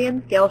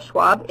librarians, Gail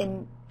Schwab,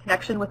 in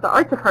connection with the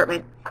art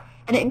department,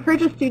 and it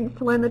encourages students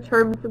to learn the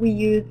terms we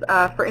use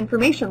for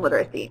information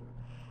literacy.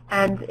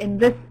 And in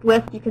this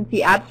list, you can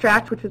see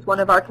abstract, which is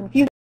one of our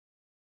confusions,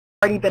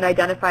 already been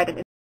identified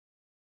and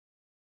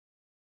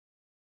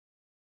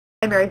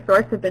primary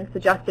source have been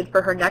suggested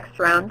for her next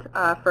round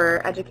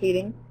for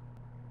educating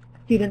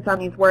students on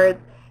these words.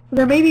 So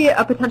there may be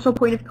a potential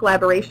point of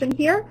collaboration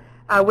here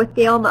with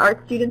Gail and the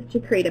art students to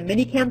create a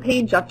mini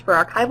campaign just for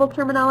archival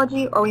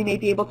terminology, or we may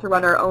be able to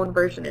run our own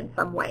version in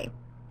some way.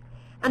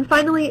 And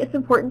finally, it's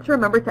important to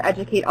remember to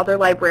educate other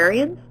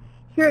librarians.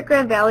 Here at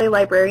Grand Valley,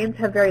 librarians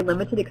have very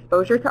limited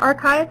exposure to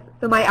archives,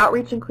 so my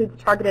outreach includes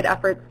targeted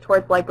efforts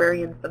towards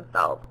librarians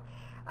themselves.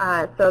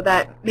 So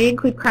that may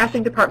include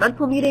crashing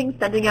departmental meetings,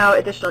 sending out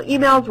additional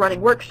emails, running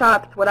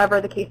workshops,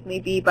 whatever the case may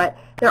be, but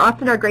they're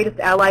often our greatest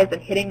allies in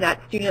hitting that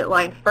student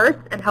line first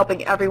and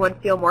helping everyone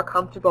feel more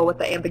comfortable with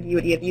the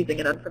ambiguity of using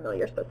an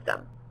unfamiliar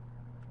system.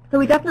 So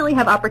we definitely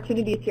have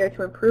opportunities here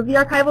to improve the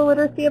archival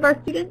literacy of our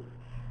students,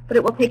 but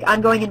it will take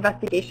ongoing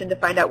investigation to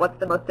find out what's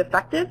the most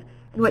effective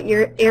and what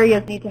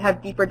areas need to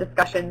have deeper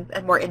discussions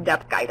and more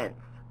in-depth guidance.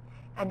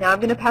 And now I'm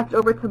going to pass it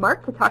over to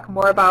Mark to talk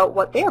more about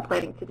what they are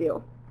planning to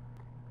do.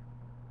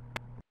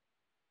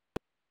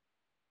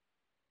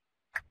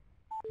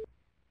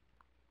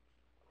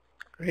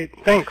 Great,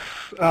 thanks.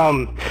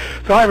 So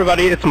hi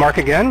everybody, it's Mark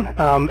again.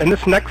 In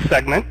this next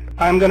segment,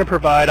 I'm going to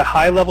provide a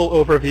high-level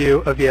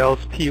overview of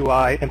Yale's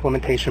PUI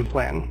implementation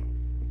plan.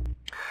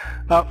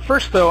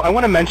 First though, I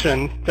want to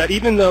mention that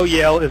even though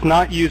Yale is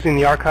not using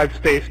the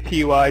ArchivesSpace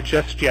PUI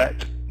just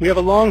yet, we have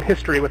a long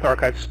history with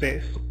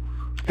ArchivesSpace.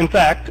 In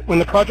fact, when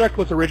the project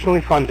was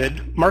originally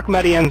funded, Mark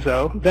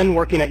Matienzo, then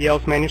working at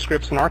Yale's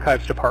Manuscripts and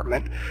Archives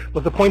Department,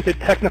 was appointed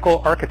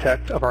technical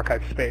architect of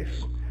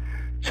ArchivesSpace.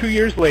 2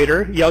 years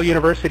later, Yale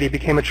University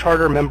became a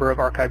charter member of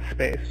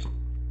ArchivesSpace.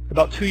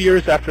 About 2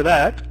 years after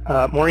that,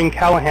 Maureen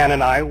Callahan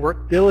and I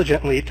worked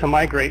diligently to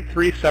migrate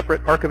 3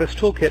 separate Archivist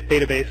Toolkit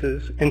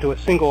databases into a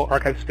single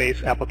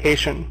ArchivesSpace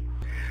application.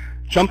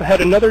 Jump ahead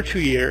another 2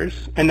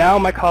 years, and now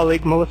my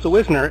colleague Melissa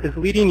Wisner is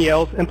leading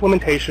Yale's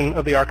implementation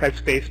of the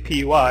ArchivesSpace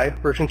PUI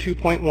version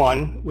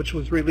 2.1, which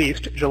was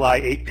released July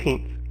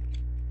 18th.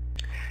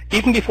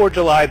 Even before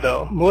July,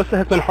 though, Melissa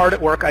has been hard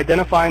at work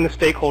identifying the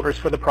stakeholders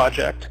for the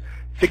project,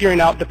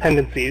 figuring out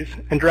dependencies,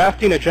 and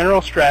drafting a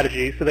general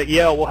strategy so that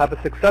Yale will have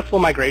a successful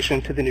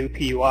migration to the new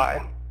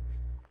PUI.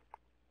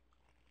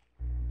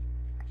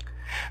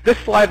 This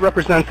slide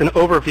represents an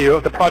overview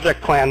of the project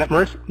plan that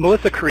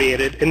Melissa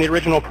created in the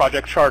original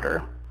project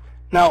charter.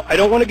 Now, I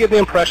don't want to give the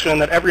impression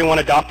that everyone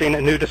adopting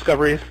a new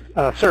discovery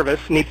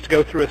service needs to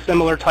go through a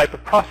similar type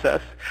of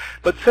process,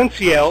 but since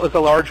Yale is a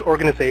large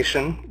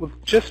organization with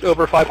just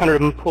over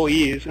 500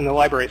 employees in the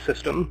library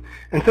system,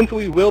 and since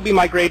we will be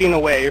migrating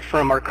away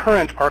from our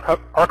current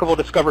archival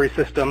discovery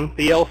system,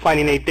 the Yale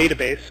Finding Aid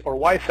Database, or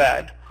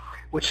YFAD,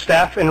 which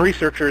staff and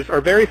researchers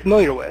are very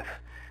familiar with,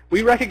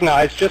 we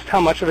recognize just how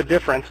much of a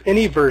difference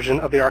any version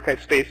of the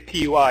ArchivesSpace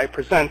PUI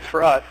presents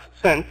for us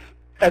since,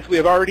 as we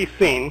have already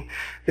seen,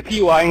 the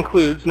PUI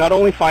includes not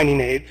only finding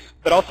aids,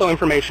 but also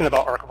information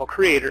about archival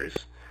creators,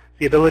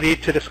 the ability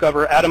to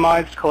discover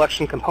atomized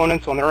collection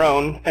components on their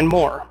own, and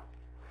more.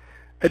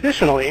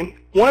 Additionally,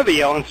 one of the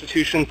Yale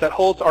institutions that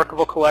holds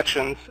archival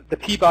collections, the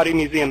Peabody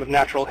Museum of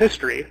Natural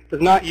History,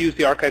 does not use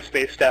the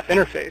ArchivesSpace staff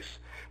interface,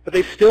 but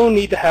they still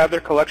need to have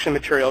their collection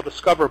material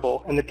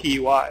discoverable in the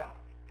PUI,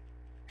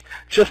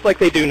 just like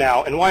they do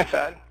now in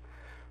YFAD.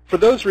 For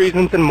those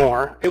reasons and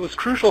more, it was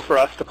crucial for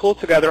us to pull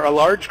together a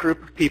large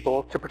group of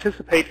people to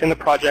participate in the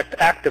project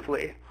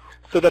actively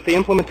so that the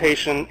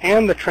implementation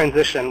and the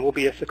transition will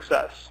be a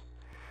success.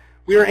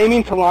 We are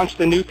aiming to launch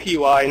the new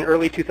PUI in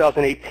early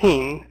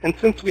 2018, and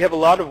since we have a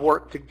lot of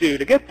work to do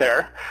to get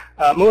there,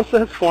 Melissa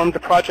has formed a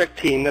project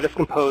team that is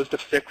composed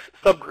of 6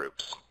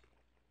 subgroups.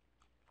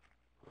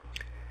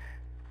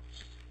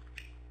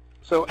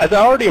 So as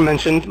I already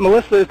mentioned,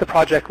 Melissa is the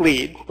project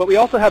lead, but we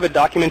also have a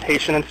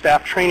documentation and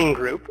staff training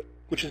group,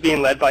 which is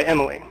being led by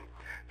Emily.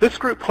 This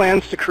group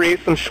plans to create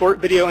some short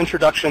video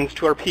introductions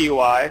to our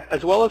PUI,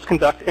 as well as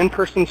conduct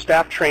in-person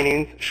staff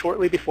trainings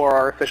shortly before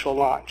our official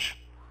launch.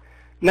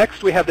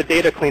 Next, we have the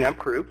data cleanup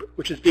group,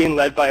 which is being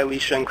led by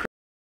Alicia and Chris.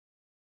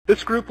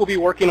 This group will be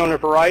working on a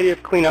variety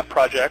of cleanup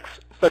projects,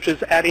 such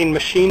as adding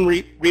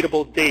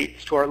machine-readable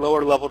dates to our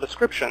lower-level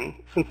description,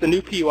 since the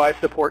new PUI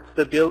supports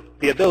the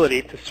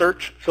ability to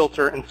search,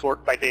 filter, and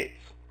sort by dates.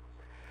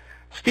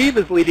 Steve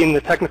is leading the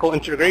technical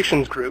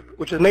integrations group,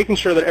 which is making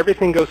sure that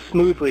everything goes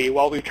smoothly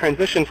while we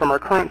transition from our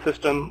current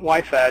system,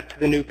 YFAD, to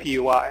the new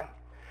PUI.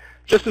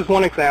 Just as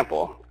one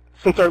example,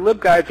 since our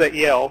LibGuides at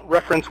Yale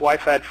reference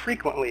YFAD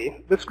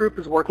frequently, this group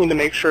is working to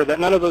make sure that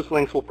none of those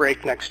links will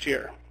break next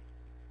year.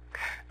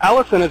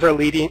 Allison is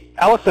leading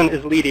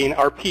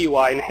our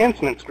PUI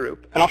enhancements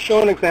group, and I'll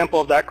show an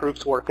example of that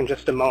group's work in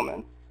just a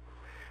moment.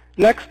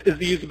 Next is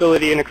the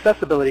usability and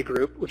accessibility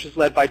group, which is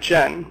led by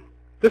Jen.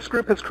 This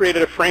group has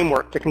created a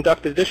framework to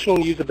conduct additional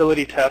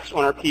usability tests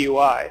on our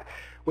PUI,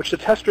 which the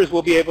testers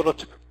will be able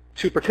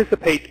to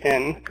participate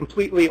in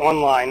completely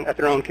online at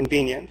their own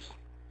convenience.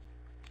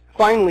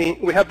 Finally,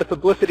 we have the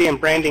publicity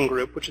and branding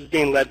group, which is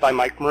being led by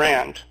Mike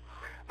Morand.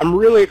 I'm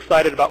really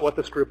excited about what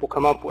this group will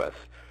come up with.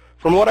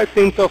 From what I've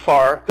seen so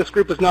far, this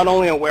group is not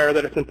only aware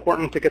that it's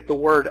important to get the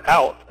word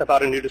out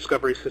about a new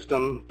discovery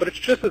system, but it's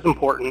just as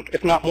important,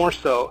 if not more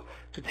so,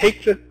 to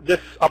take this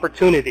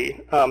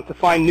opportunity to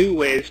find new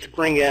ways to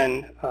bring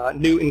in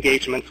new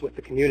engagements with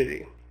the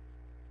community.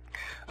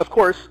 Of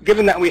course,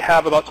 given that we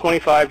have about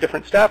 25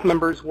 different staff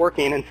members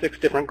working in 6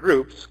 different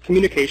groups,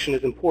 communication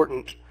is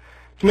important.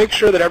 To make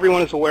sure that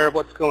everyone is aware of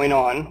what's going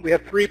on, we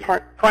have 3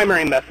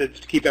 primary methods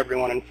to keep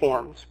everyone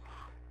informed.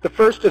 The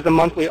first is a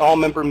monthly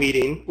all-member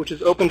meeting, which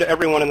is open to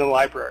everyone in the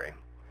library.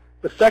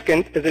 The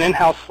second is an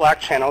in-house Slack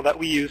channel that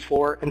we use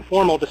for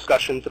informal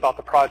discussions about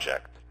the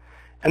project.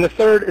 And the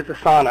third is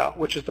Asana,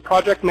 which is the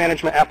project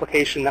management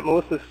application that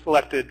Melissa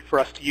selected for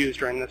us to use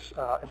during this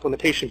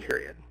implementation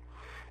period.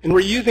 And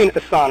we're using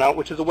Asana,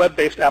 which is a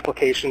web-based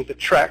application to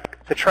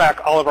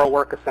track all of our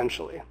work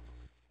essentially.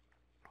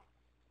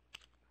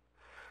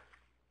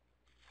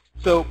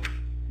 So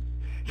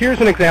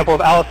here's an example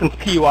of Allison's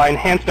PUI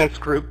enhancements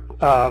group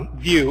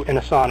view in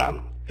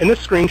Asana. In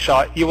this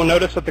screenshot, you will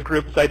notice that the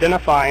group is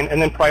identifying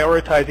and then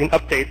prioritizing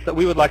updates that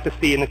we would like to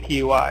see in the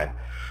PUI.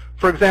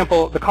 For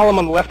example, the column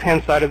on the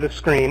left-hand side of the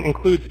screen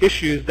includes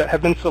issues that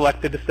have been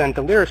selected to send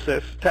to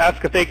Lyrasis to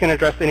ask if they can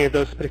address any of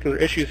those particular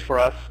issues for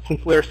us,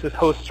 since Lyrasis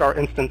hosts our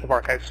instance of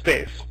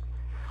ArchivesSpace.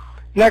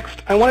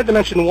 Next, I wanted to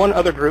mention one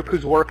other group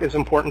whose work is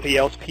important to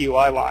Yale's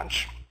PUI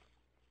launch.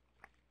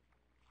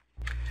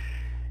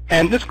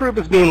 And this group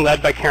is being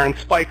led by Karen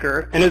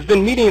Spiker and has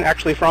been meeting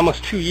actually for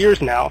almost 2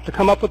 years now to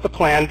come up with a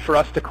plan for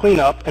us to clean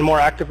up and more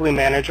actively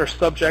manage our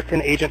subject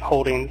and agent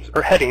headings in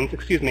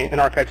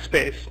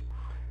ArchivesSpace.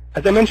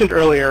 As I mentioned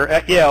earlier,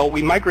 at Yale,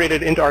 we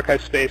migrated into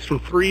ArchivesSpace from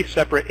 3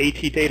 separate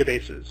AT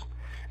databases.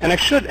 And I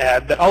should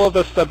add that all of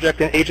those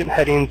subject and agent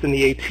headings in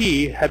the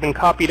AT have been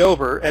copied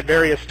over at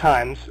various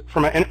times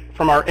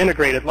from our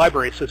integrated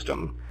library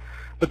system.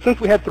 But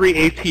since we had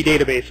 3 AT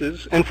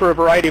databases, and for a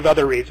variety of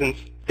other reasons,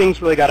 things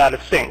really got out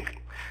of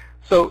sync.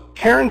 So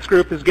Karen's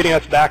group is getting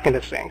us back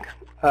into sync.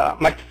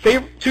 My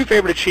two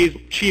favorite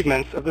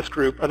achievements of this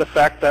group are the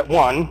fact that,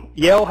 one,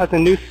 Yale has a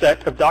new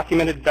set of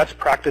documented best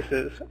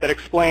practices that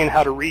explain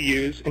how to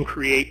reuse and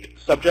create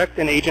subject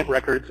and agent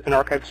records in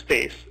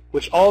ArchivesSpace,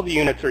 which all the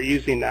units are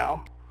using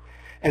now.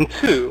 And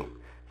two,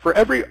 for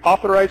every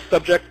authorized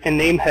subject and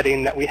name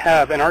heading that we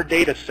have in our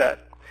data set,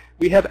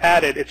 we have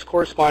added its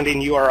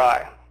corresponding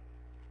URI.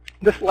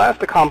 This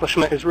last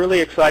accomplishment is really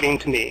exciting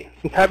to me,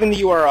 since having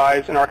the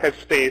URIs in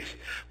ArchivesSpace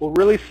will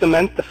really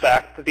cement the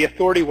fact that the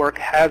authority work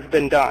has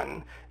been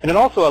done, and it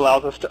also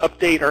allows us to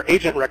update our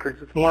agent records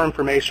with more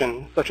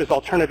information, such as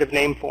alternative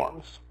name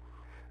forms.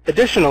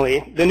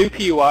 Additionally, the new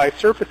PUI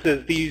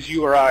surfaces these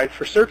URIs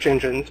for search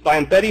engines by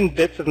embedding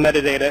bits of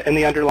metadata in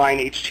the underlying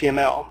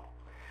HTML.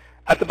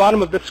 At the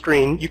bottom of this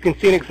screen, you can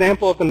see an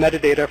example of the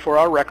metadata for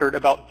our record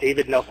about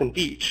David Nelson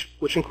Beach,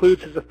 which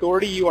includes his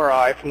authority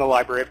URI from the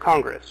Library of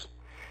Congress.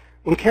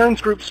 When Karen's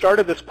group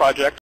started this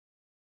project,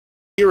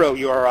 0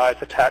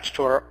 URIs attached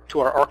to our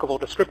archival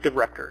descriptive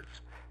records.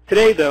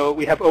 Today, though,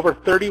 we have over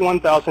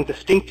 31,000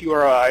 distinct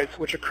URIs,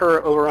 which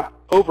occur over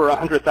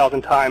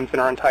 100,000 times in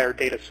our entire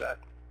data set.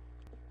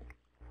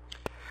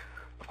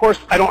 Of course,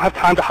 I don't have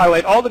time to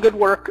highlight all the good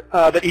work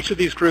that each of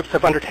these groups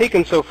have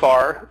undertaken so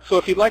far, so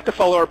if you'd like to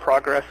follow our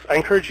progress, I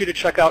encourage you to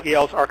check out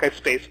Yale's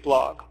ArchivesSpace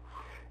blog.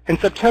 In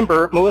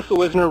September, Melissa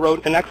Wisner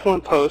wrote an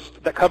excellent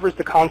post that covers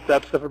the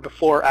concepts of a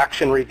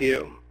before-action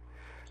review.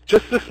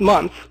 Just this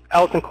month,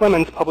 Allison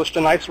Clemens published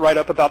a nice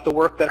write-up about the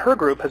work that her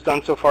group has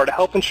done so far to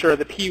help ensure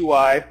the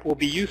PUI will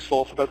be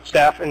useful for both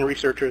staff and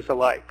researchers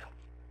alike.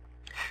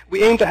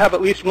 We aim to have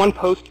at least one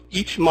post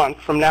each month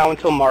from now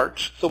until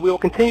March, so we will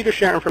continue to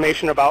share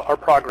information about our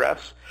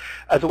progress,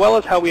 as well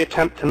as how we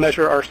attempt to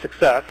measure our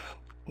success,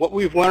 what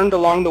we've learned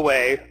along the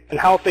way, and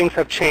how things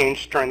have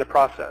changed during the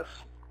process.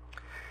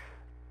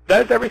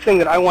 That is everything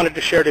that I wanted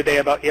to share today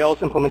about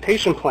Yale's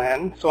implementation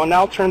plan, so I'll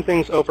now turn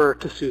things over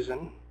to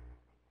Susan.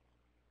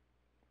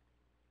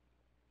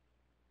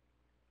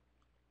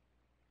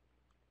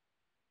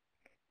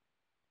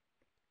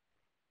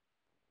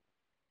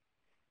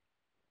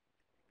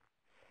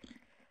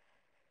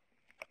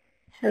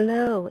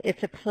 Hello,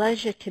 it's a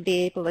pleasure to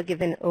be able to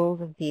give an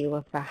overview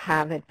of the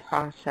Harvard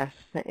process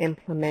for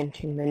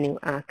implementing the new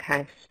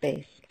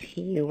ArchivesSpace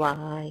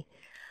PUI.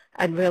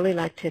 I'd really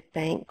like to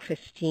thank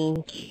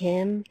Christine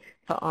Kim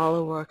for all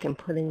the work in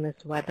putting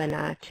this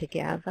webinar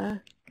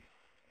together,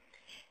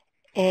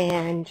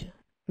 and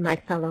my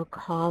fellow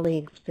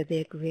colleagues for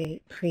their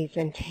great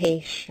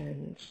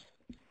presentations.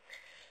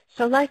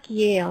 So like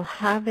Yale,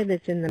 Harvard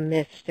is in the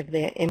midst of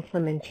their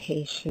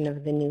implementation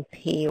of the new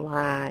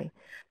PUI,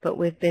 but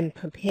we've been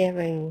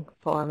preparing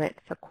for it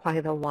for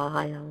quite a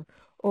while,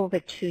 over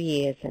 2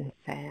 years in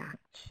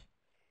fact.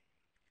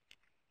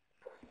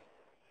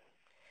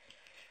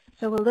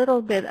 So a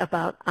little bit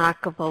about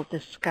archival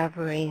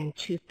discovery in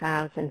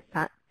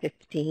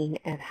 2015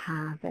 at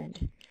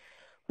Harvard.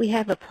 We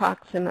have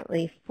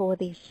approximately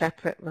 40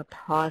 separate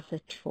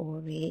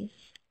repositories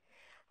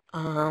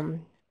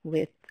of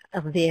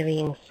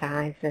varying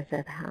sizes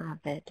at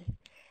Harvard.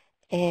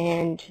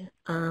 And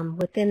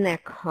within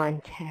that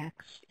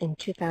context, in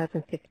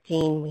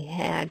 2015, we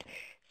had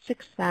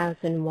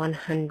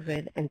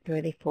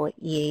 6,134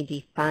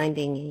 EAD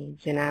finding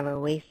aids in our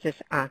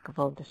OASIS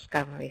archival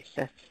discovery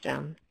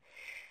system.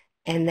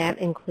 And that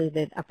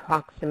included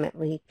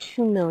approximately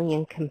 2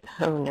 million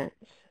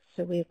components,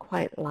 so we're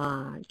quite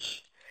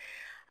large.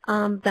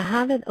 The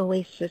Harvard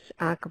OASIS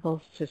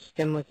archival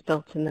system was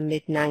built in the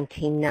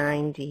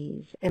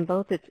mid-1990s, and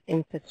both its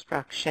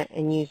infrastructure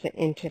and user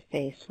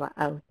interface were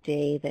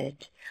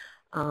outdated.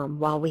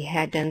 While we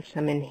had done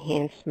some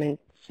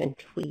enhancements and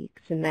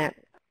tweaks, in that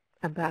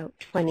about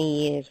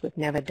 20 years we've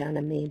never done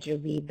a major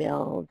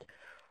rebuild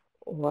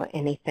or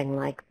anything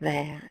like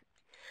that.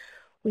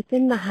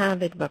 Within the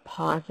Harvard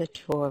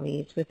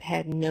repositories, we've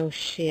had no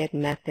shared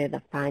method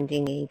of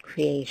finding aid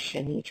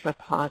creation. Each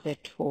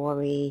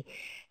repository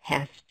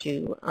has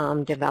to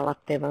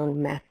develop their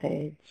own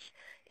methods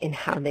in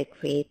how they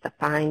create the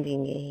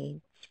finding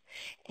aids.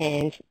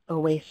 And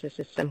OASIS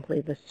is simply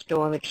the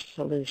storage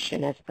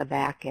solution as the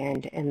back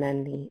end, and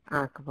then the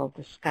archival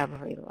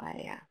discovery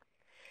layer.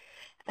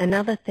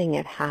 Another thing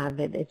at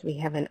Harvard is we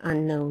have an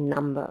unknown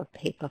number of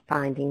paper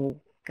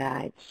finding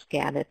guides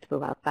scattered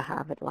throughout the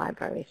Harvard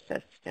library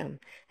system.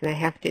 And I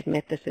have to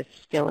admit this is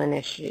still an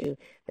issue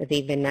that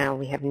even now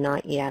we have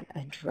not yet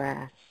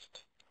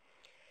addressed.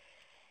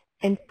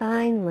 And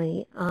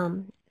finally,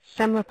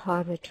 some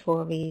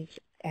repositories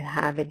at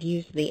Harvard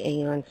use the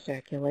Aeon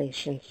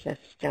circulation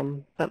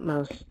system, but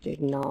most do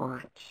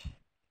not.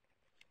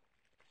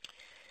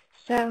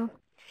 So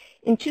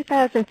in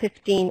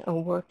 2015, a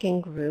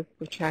working group,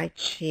 which I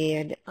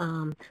chaired,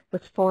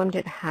 was formed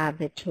at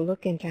Harvard to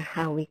look into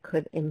how we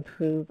could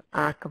improve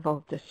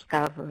archival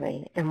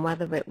discovery and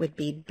whether it would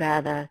be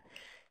better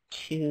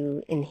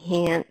to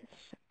enhance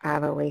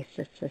our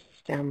OASIS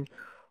system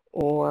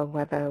or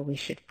whether we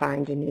should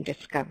find a new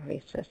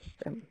discovery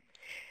system.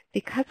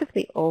 Because of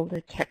the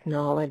older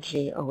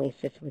technology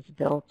OASIS was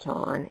built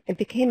on, it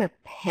became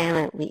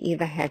apparent we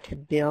either had to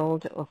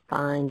build or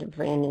find a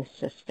brand new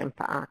system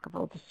for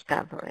archival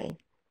discovery.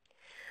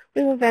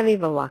 We were very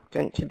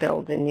reluctant to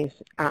build a new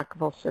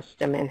archival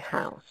system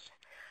in-house.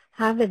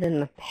 Harvard in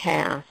the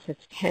past has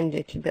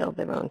tended to build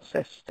their own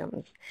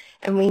systems,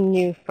 and we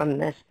knew from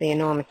this the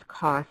enormous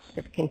costs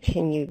of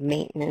continued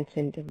maintenance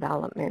and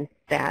development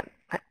that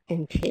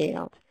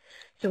entailed.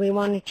 So we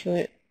wanted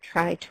to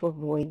try to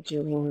avoid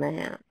doing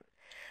that.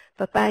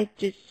 But by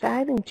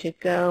deciding to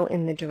go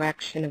in the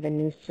direction of a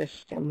new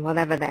system,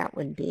 whatever that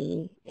would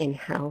be,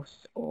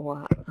 in-house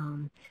or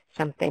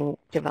something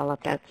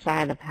developed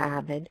outside of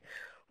Harvard,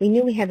 we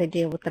knew we had to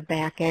deal with the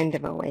back end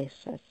of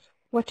OASIS,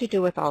 what to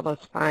do with all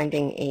those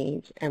finding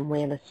aids and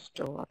where to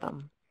store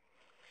them.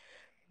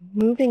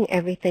 Moving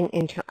everything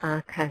into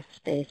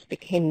ArchivesSpace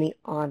became the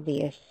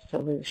obvious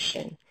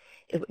solution.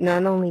 It would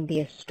not only be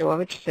a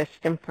storage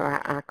system for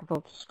our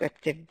archival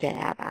descriptive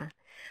data,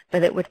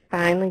 but it would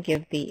finally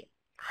give the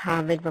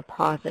Harvard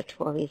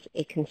repositories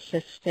a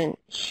consistent,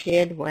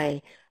 shared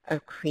way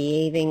of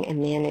creating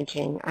and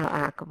managing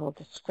our archival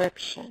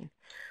description,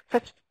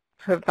 plus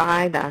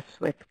provide us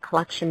with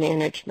collection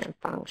management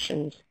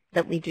functions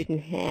that we didn't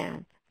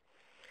have.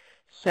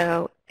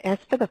 So as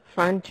for the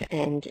front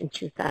end in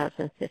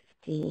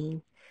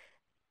 2015,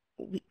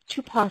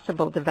 two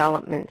possible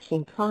developments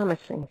seemed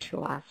promising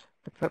to us: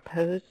 the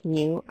proposed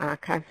new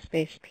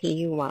ArchivesSpace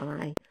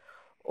PUI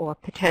or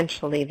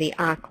potentially the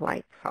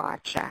ArcLight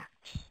project.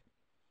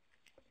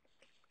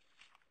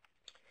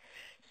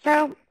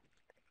 So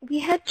we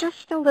had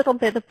just a little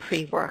bit of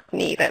pre-work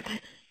needed.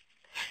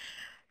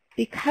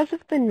 Because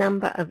of the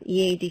number of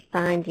EAD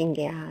finding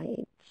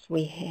guides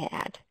we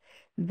had,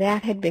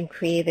 that had been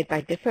created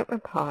by different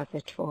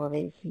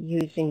repositories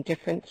using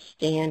different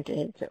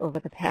standards over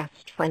the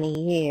past 20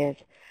 years,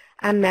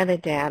 our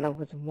metadata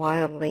was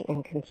wildly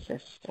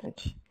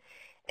inconsistent.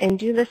 And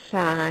due to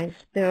size,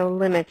 there are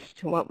limits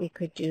to what we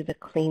could do to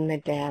clean the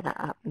data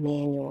up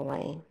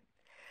manually.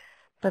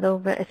 But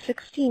over a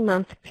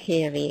 16-month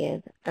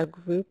period, a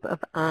group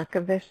of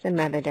archivists and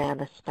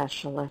metadata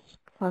specialists,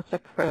 plus a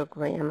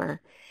programmer,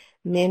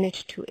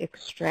 managed to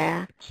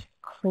extract,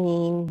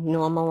 clean,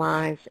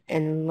 normalize,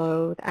 and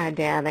load our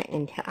data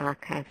into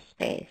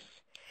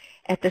ArchivesSpace.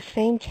 At the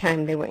same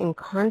time, they were in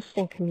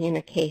constant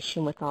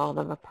communication with all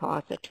the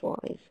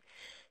repositories,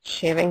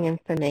 sharing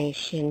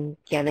information,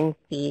 getting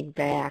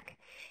feedback,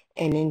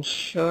 and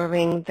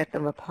ensuring that the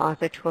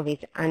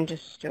repositories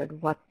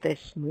understood what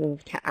this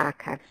move to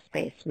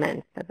ArchivesSpace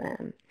meant for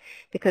them.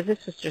 Because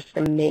this was just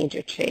a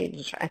major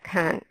change. I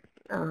can't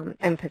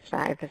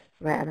emphasize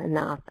that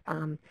enough.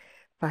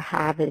 For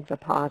Harvard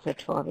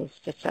repositories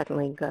to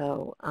suddenly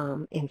go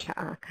into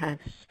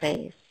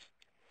ArchivesSpace.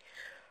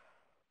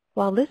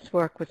 While this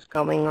work was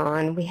going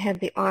on, we had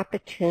the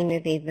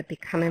opportunity to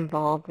become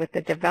involved with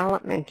the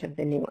development of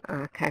the new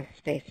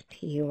ArchivesSpace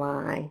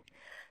PUI.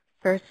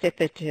 First at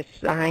the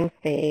design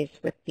phase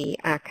with the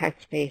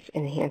ArchivesSpace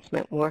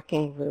Enhancement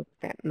Working Group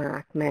that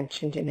Mark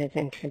mentioned in his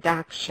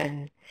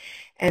introduction,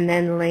 and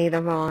then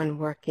later on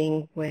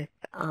working with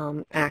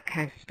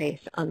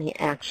ArchivesSpace on the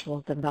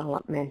actual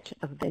development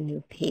of the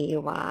new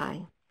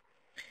PUI.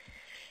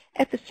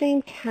 At the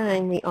same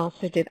time, we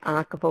also did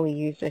archival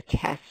user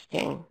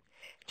testing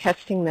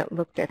that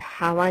looked at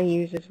how our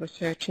users were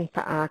searching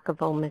for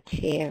archival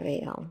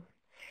material.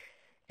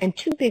 And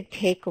two big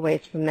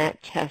takeaways from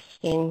that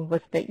testing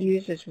was that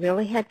users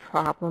really had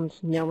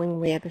problems knowing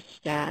where to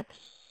start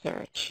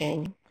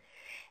searching,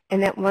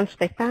 and that once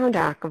they found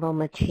archival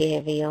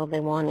material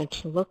they wanted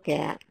to look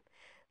at,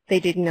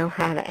 they didn't know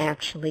how to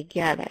actually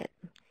get it,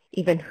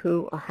 even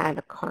who or how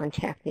to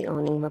contact the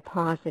owning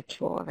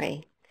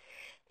repository.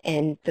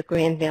 And the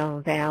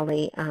Granville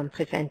Valley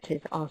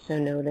presenters also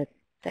noted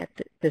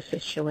this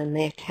issue in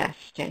their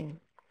testing.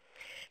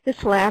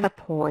 This latter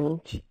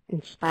point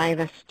inspired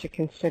us to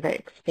consider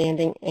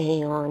expanding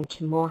AON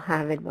to more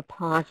Harvard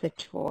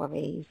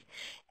repositories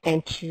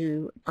and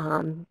to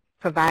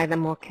provide a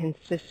more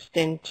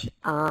consistent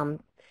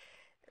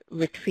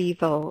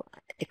retrieval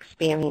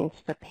experience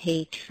for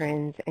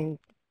patrons and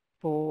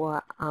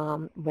for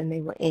when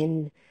they were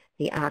in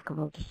the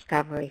archival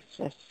discovery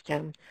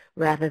system,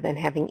 rather than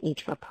having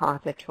each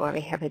repository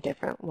have a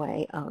different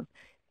way of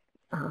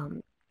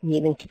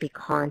needing to be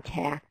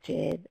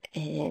contacted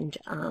and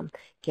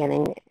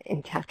getting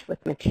in touch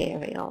with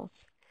materials.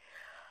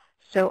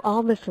 So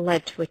all this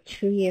led to a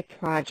 2-year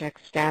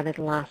project started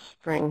last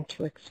spring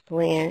to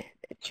expand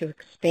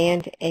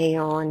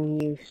AON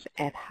use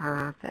at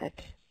Harvard.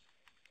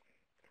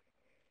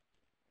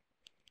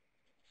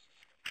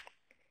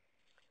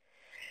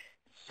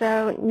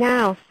 So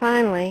now,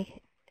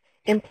 finally,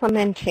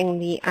 implementing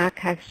the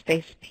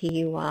ArchivesSpace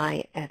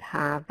PUI at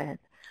Harvard.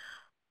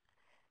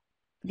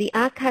 The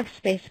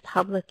ArchivesSpace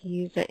Public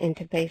User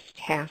Interface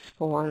Task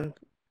Force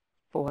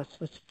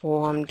was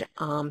formed,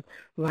 and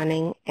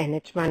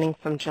it's running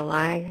from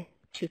July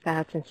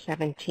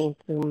 2017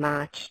 through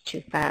March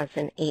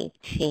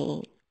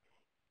 2018.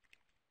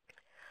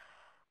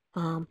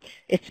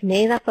 It's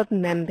made up of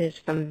members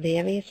from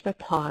various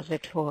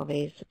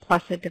repositories,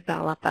 plus a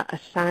developer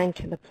assigned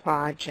to the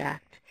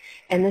project,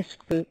 and this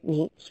group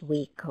meets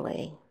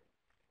weekly.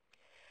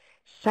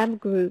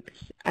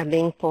 Subgroups are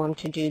being formed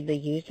to do the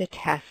user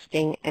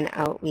testing and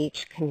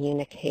outreach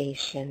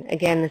communication.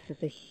 Again, this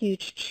is a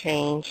huge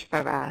change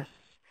for us.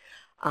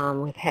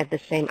 We've had the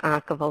same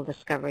archival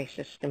discovery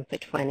system for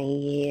 20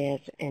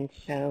 years, and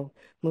so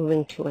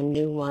moving to a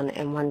new one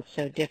and one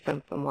so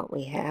different from what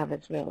we have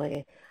is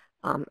really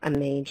a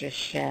major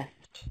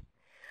shift.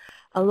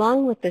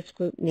 Along with this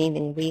group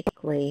meeting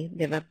weekly,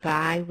 there are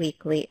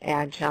bi-weekly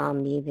agile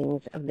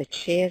meetings of the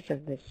chairs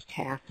of this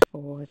task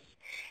force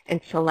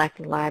and select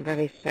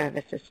library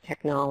services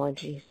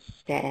technology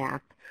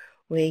staff.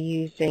 We're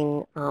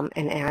using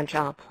an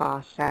agile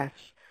process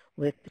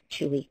with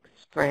 2-week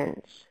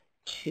sprints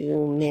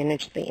to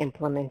manage the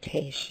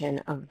implementation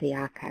of the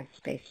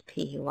ArchivesSpace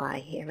PUI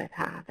here at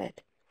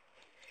Harvard.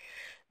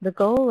 The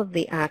goal of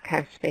the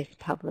ArchivesSpace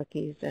Public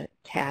User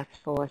Task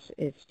Force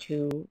is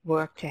to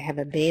work to have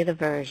a beta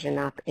version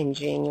up in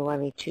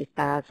January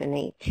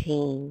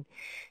 2018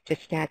 to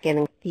start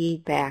getting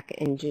feedback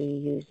and do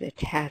user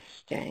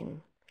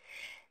testing.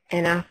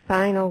 And our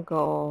final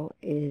goal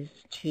is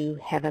to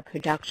have a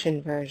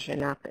production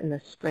version up in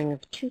the spring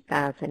of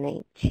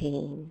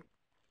 2018.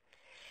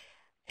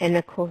 And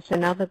of course,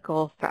 another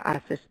goal for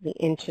us is the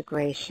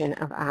integration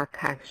of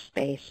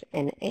ArchivesSpace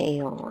and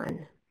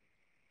Aon.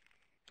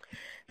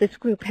 This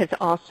group has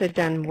also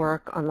done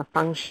work on the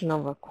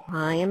functional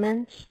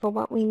requirements for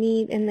what we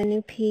need in the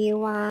new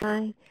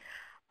PUI,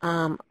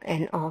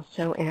 and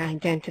also in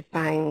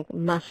identifying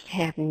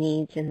must-have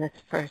needs in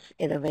this first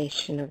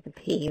iteration of the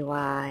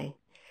PUI.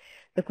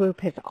 The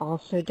group has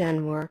also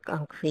done work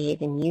on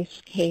creating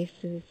use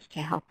cases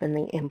to help in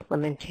the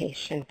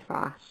implementation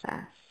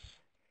process.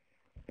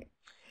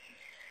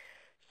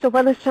 So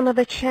what are some of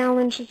the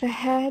challenges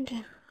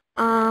ahead?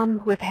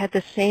 We've had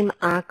the same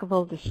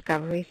archival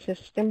discovery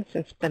system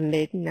since the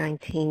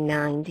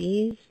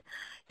mid-1990s.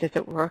 Does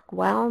it work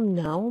well?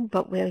 No,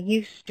 but we're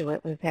used to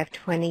it. We've had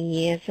 20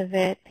 years of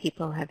it.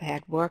 People have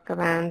had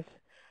workarounds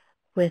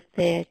with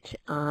it.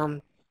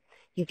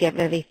 You get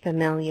very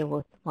familiar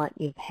with what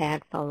you've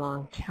had for a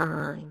long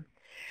time.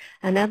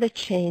 Another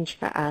change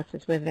for us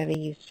is we're very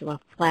used to a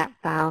flat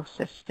file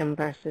system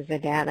versus a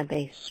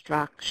database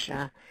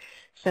structure.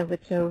 So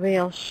it's a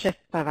real shift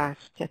for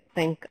us to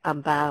think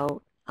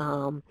about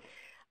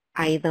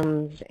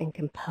items and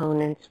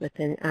components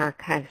within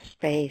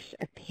ArchivesSpace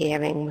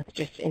appearing with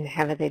just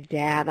inherited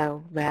data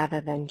rather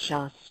than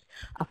just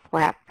a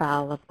flat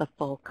file of the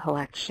full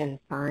collection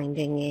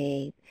finding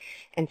aid.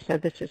 And so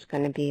this is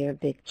going to be a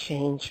big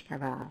change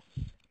for us.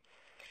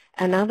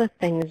 Another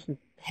thing is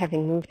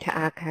having moved to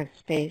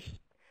ArchivesSpace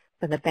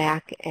for the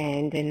back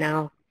end and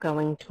now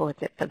going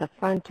towards it for the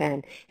front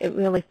end, it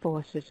really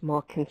forces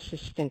more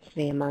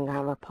consistency among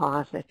our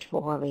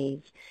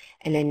repositories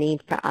and a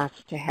need for us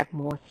to have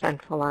more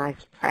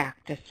centralized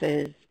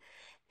practices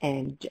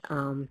and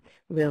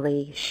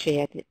really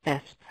shared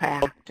best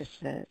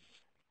practices.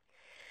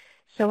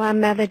 So our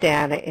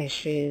metadata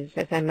issues,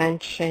 as I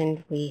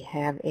mentioned, we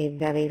have a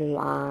very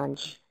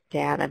large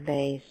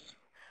database.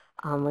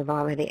 We've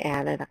already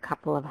added a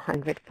couple of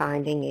hundred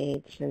finding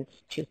aids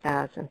since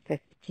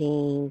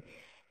 2015,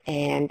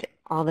 and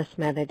all this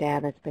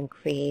metadata has been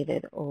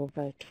created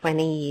over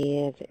 20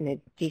 years in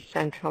a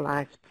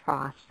decentralized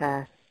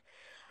process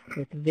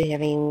with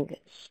varying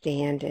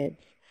standards.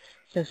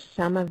 So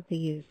some of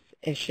these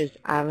issues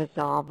are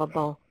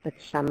resolvable, but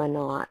some are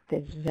not.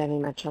 There's very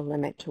much a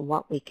limit to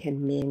what we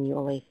can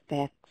manually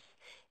fix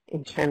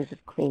in terms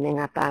of cleaning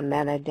up our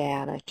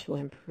metadata to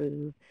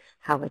improve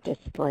how it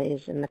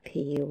displays in the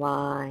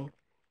PUI.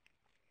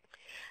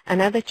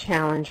 Another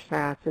challenge for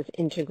us is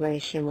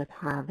integration with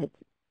Harvard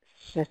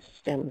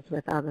systems,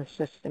 with other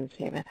systems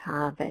here at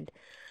Harvard,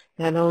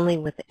 not only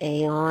with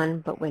Aon,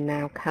 but we're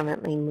now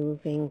currently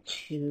moving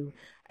to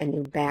a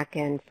new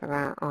backend for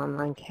our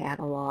online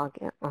catalog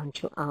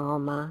onto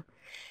Alma.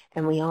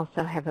 And we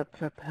also have a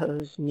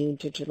proposed new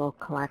digital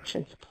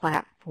collections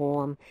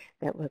platform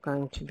that we're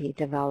going to be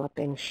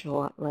developing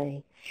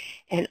shortly.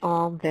 And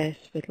all this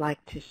we'd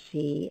like to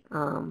see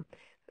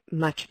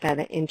much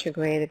better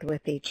integrated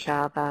with each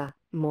other,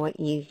 more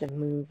ease of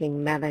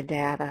moving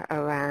metadata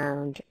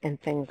around and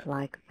things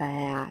like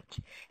that,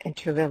 and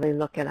to really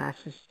look at our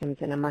systems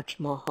in a much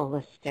more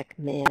holistic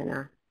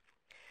manner.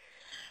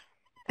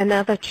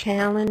 Another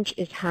challenge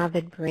is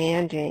Harvard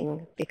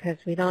branding. Because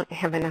we don't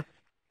have enough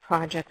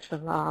projects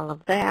for all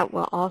of that,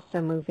 we're also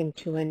moving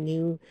to a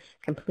new,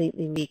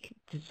 completely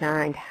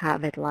redesigned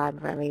Harvard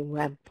Library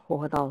web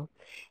portal,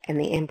 and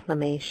the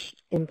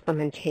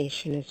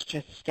implementation is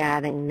just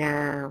starting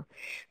now.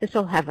 This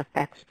will have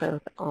effects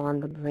both on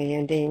the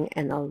branding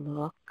and the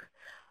look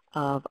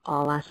of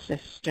all our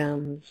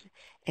systems,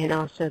 and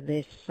also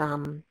this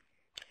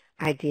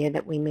idea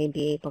that we may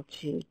be able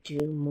to do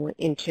more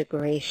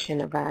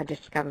integration of our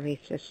discovery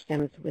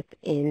systems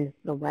within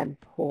the web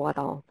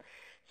portal.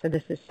 So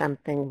this is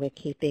something we're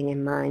keeping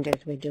in mind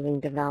as we're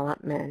doing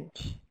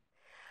development.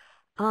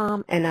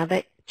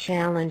 Another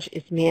challenge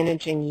is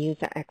managing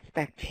user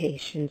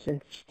expectations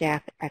and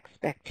staff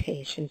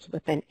expectations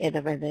with an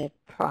iterative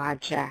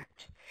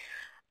project.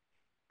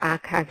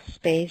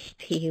 ArchivesSpace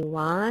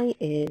PUI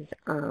is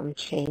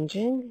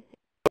changing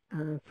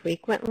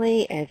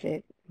frequently as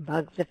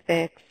bugs are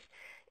fixed,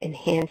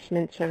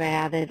 enhancements are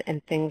added,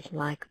 and things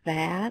like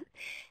that.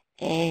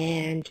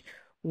 And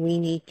we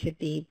need to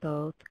be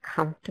both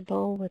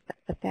comfortable with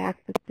the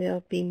fact that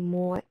there'll be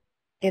more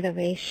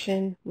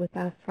iteration with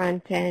our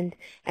front end,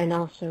 and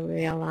also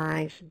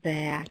realize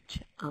that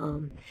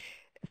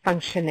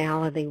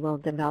functionality will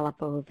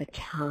develop over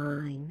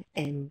time,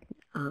 and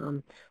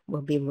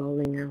we'll be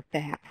rolling out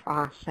that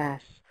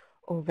process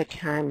over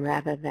time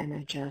rather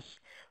than just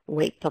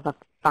wait till the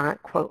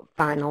quote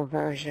final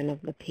version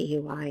of the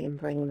PUI and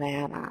bring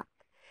that up.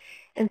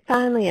 And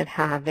finally at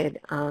Harvard,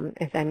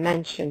 as I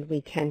mentioned,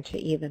 we tend to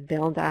either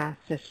build our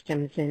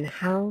systems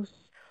in-house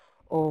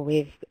or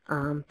we've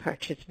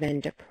purchased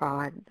vendor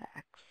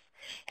products.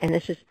 And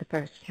this is the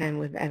first time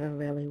we've ever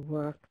really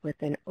worked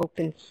with an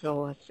open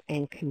source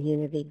and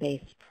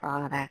community-based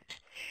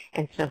product.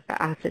 And so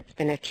for us, it's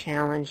been a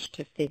challenge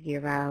to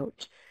figure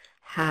out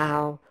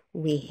how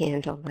we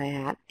handle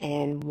that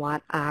and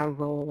what our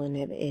role in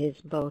it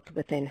is, both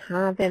within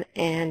Harvard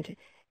and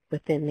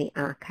within the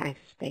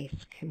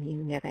ArchivesSpace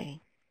community.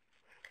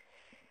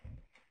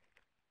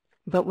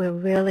 But we're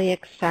really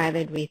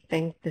excited. We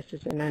think this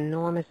is an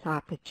enormous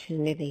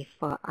opportunity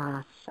for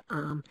us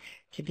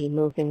to be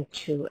moving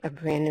to a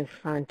brand new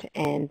front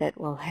end that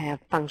will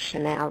have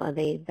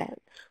functionality that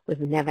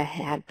we've never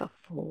had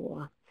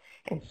before.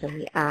 And so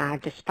we are,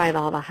 despite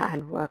all the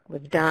hard work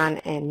we've done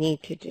and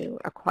need to do,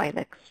 are quite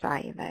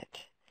excited.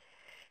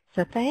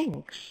 So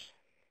thanks.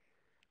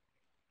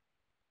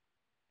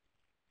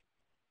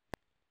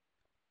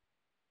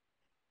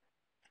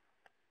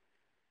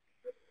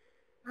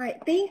 All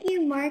right, thank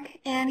you, Mark,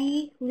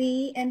 Annie,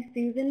 Leigh, and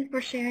Susan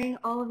for sharing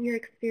all of your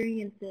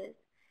experiences.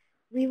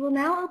 We will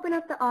now open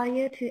up the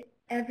audio to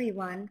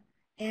everyone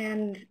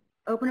and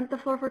open up the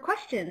floor for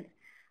questions.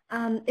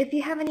 If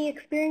you have any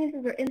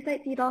experiences or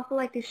insights you'd also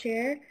like to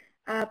share,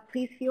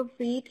 please feel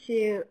free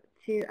to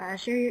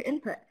share your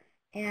input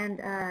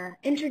and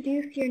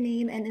introduce your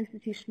name and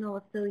institutional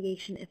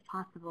affiliation if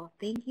possible.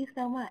 Thank you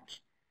so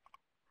much.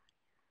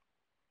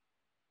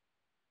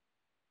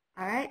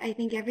 All right, I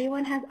think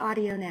everyone has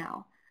audio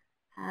now.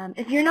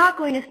 If you're not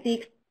going to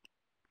speak,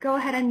 go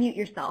ahead and mute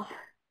yourself.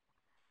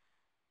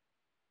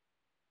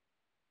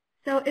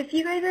 So if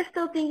you guys are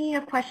still thinking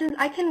of questions,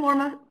 I can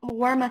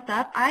warm us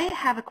up. I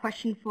have a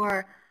question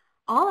for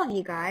all of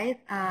you guys.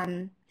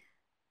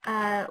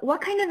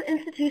 What kind of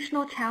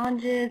institutional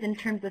challenges in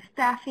terms of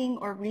staffing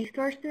or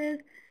resources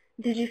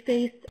did you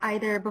face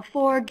either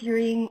before,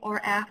 during, or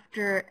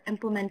after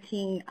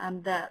implementing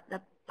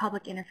the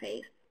public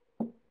interface?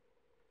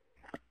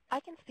 I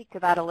can speak to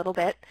that a little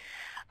bit.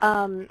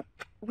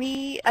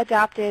 We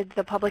adopted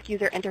the public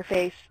user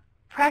interface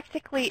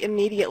practically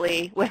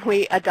immediately when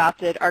we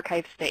adopted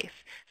ArchivesSpace.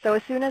 So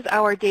as soon as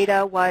our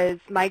data was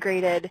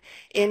migrated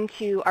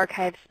into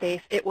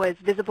ArchivesSpace, it was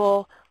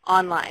visible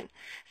online.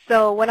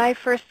 So when I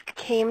first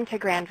came to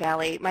Grand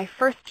Valley, my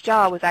first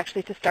job was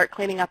actually to start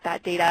cleaning up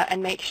that data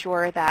and make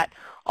sure that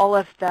all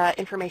of the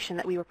information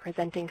that we were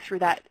presenting through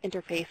that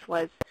interface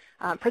was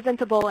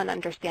presentable and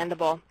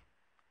understandable.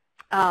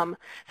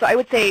 So I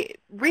would say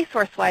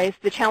resource-wise,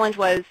 the challenge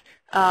was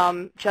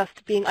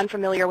just being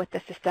unfamiliar with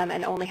the system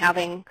and only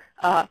having,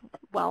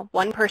 well,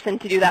 one person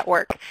to do that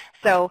work.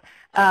 So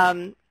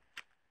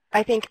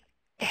I think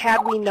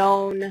had we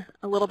known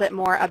a little bit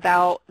more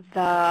about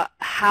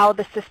how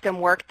the system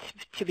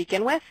worked to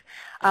begin with,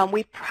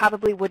 we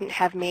probably wouldn't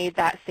have made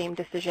that same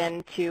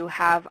decision to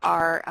have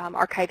our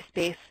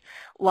ArchivesSpace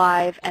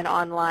live and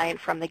online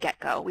from the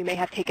get-go. We may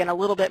have taken a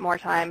little bit more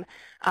time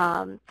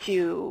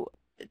to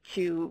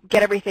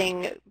get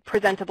everything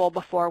presentable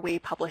before we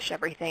publish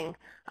everything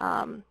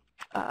and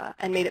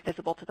made it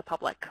visible to the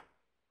public.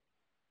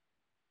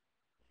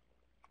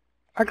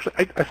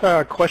 Actually, I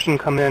saw a question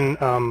come in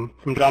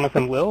from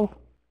Jonathan Lill,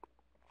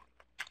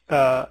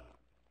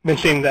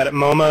 mentioning that at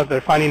MoMA,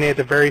 they're finding aids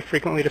are very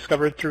frequently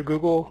discovered through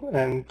Google,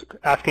 and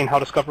asking how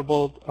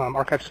discoverable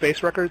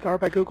ArchivesSpace records are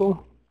by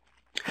Google.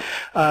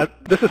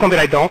 This is something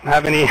I don't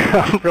have any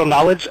real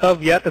knowledge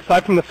of yet,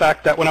 aside from the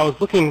fact that when I was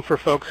looking for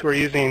folks who are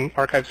using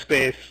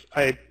ArchivesSpace,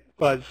 I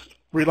was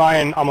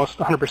relying almost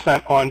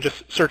 100% on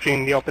just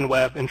searching the open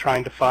web and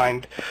trying to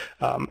find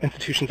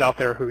institutions out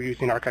there who are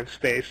using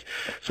ArchivesSpace.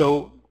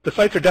 So the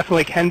sites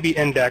definitely can be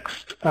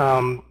indexed,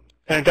 and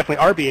definitely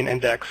are being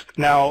indexed.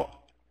 Now,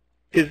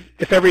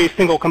 if every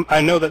single,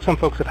 I know that some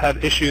folks have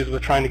had issues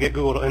with trying to get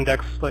Google to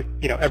index, like,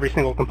 every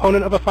single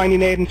component of a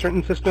finding aid in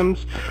certain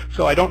systems.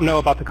 So I don't know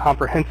about the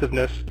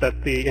comprehensiveness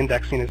that the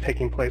indexing is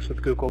taking place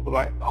with Google. But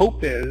my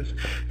hope is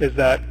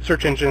that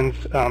search engines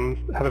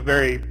have a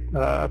very,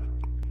 are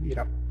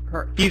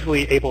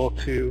easily able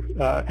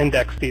to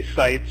index these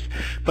sites.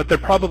 But there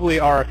probably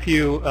are a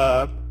few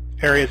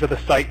areas of the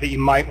site that you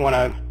might want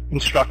to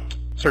instruct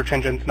search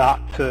engines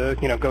not to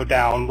go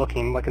down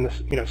looking like in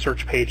the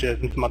search pages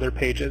and some other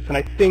pages. And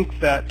I think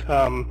that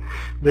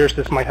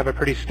LYRASYS might have a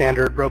pretty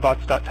standard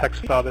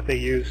robots.txt file that they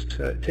use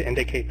to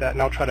indicate that.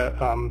 And I'll try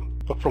to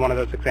look for one of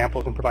those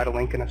examples and provide a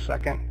link in a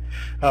second.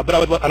 But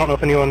I don't know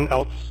if anyone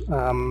else,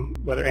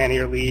 whether Annie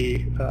or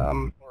Lee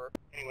or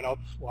anyone else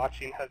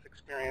watching, has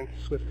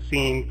experience with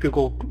seeing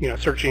Google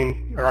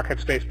searching or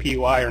ArchivesSpace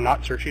PUI or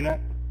not searching it.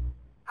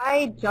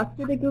 I just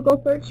did a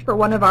Google search for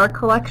one of our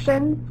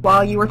collections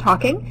while you were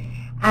talking,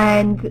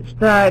 and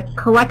the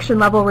collection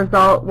level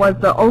result was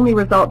the only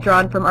result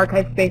drawn from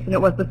ArchivesSpace, and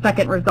it was the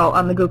second result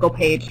on the Google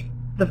page.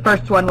 The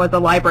first one was a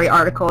library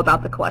article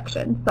about the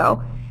collection,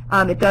 so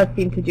it does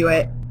seem to do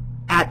it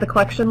at the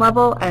collection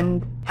level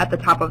and at the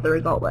top of the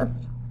result list.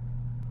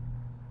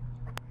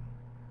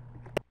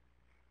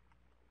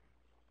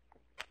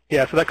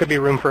 Yeah, so that could be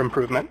room for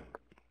improvement,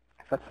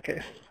 if that's the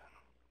case.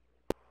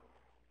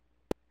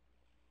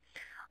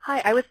 Hi,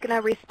 I was going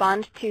to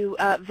respond to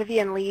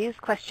Vivian Lee's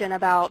question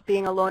about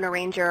being a lone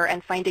arranger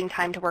and finding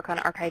time to work on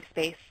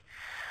ArchivesSpace.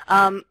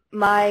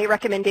 My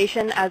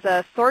recommendation as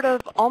a sort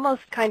of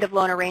almost kind of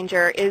lone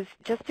arranger is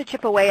just to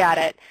chip away at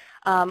it.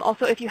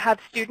 Also, if you have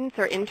students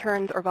or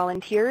interns or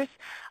volunteers,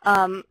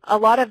 a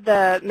lot of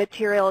the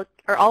material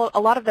or a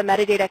lot of the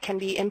metadata can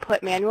be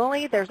input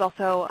manually. There's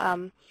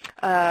also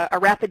a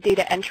rapid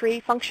data entry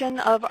function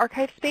of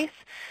ArchivesSpace,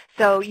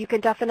 so you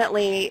can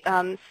definitely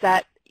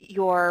set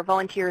your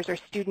volunteers or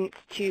students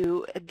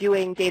to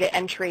doing data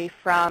entry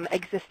from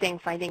existing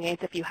finding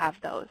aids if you have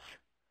those.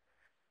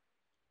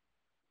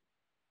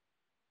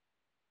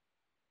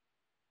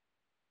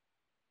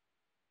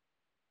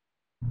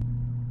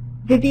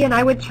 Vivian,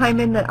 I would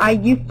chime in that I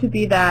used to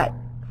be that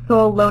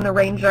sole lone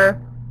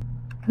arranger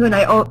who, and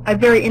I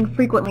very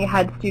infrequently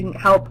had student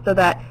help, so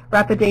that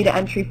rapid data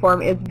entry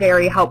form is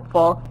very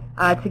helpful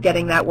to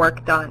getting that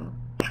work done.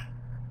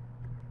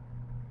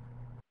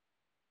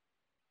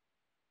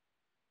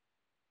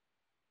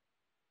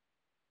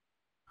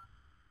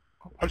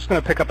 I'm just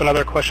going to pick up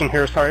another question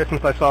here. Sorry,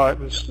 since I saw it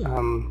was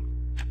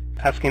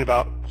asking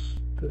about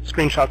the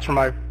screenshots from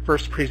my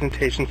first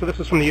presentation. So this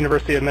is from the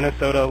University of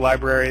Minnesota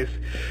Libraries,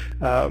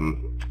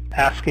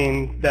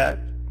 asking that,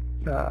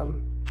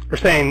 or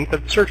saying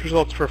that search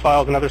results for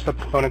files and other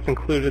subcomponents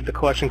included the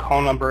collection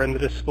call number in the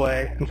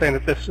display, and saying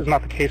that this is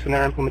not the case in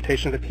their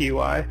implementation of the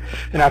PUI,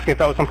 and asking if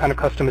that was some kind of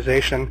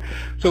customization.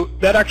 So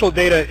that actual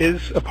data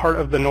is a part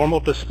of the normal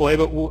display,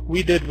 but what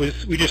we did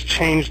was we just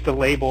changed the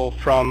label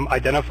from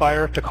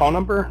identifier to call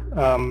number,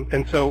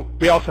 and so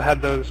we also had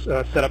those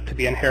set up to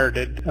be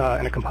inherited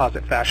in a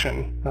composite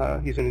fashion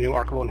using the new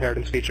archival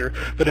inheritance feature.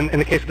 But in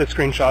the case of the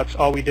screenshots,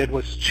 all we did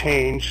was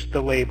change the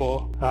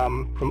label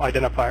from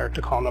identifier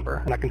to call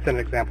number, and I can send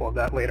an example of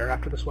that later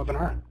after this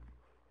webinar.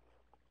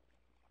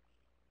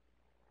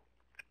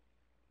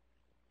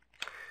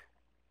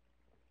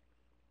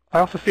 I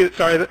also see,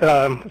 sorry, if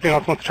anyone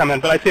else wants to chime in,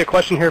 but I see a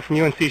question here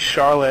from UNC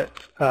Charlotte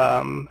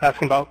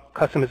asking about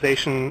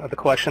customization of the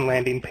collection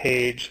landing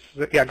page.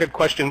 Yeah, good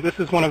question. This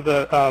is one of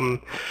the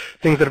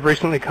things that have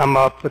recently come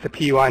up with the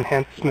PUI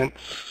enhancement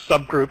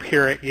subgroup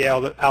here at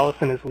Yale that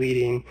Allison is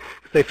leading.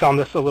 They found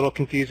this a little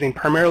confusing,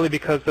 primarily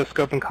because the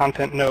scope and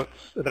content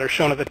notes that are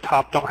shown at the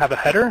top don't have a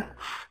header.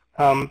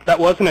 That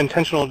was an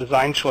intentional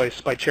design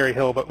choice by Cherry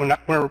Hill, but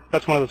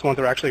that's one of those ones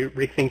we're actually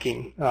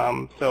rethinking.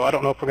 So I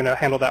don't know if we're going to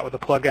handle that with a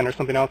plugin or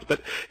something else,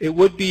 but it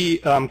would be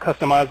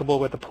customizable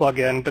with a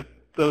plugin, but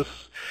those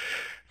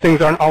things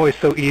aren't always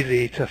so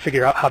easy to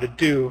figure out how to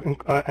do,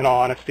 in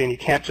all honesty, and you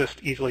can't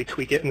just easily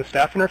tweak it in the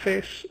staff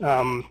interface.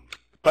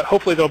 But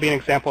hopefully there'll be an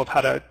example of how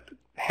to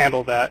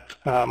handle that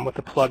with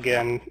the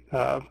plugin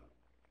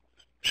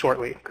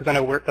shortly, because I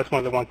know that's one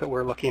of the ones that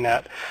we're looking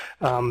at.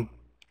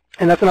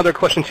 And that's another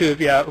question too.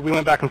 Yeah, we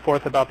went back and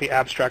forth about the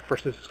abstract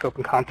versus the scope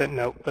and content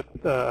note, but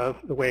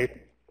the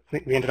way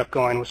we ended up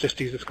going was just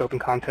to use the scope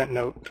and content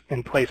note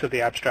in place of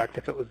the abstract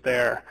if it was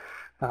there.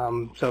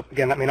 So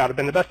again, that may not have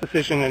been the best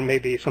decision, and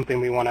maybe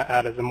something we want to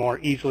add as a more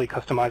easily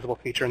customizable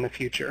feature in the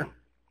future.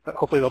 But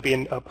hopefully there'll be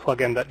a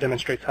plugin that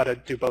demonstrates how to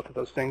do both of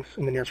those things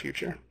in the near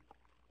future.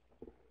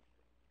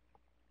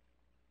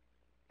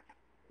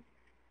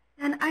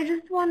 And I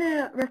just want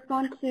to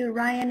respond to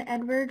Ryan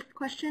Edwards'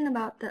 question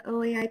about the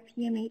OAI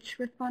PMH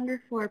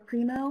responder for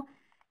Primo.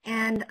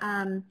 And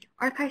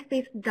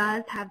ArchivesSpace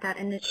does have that,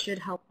 and it should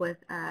help with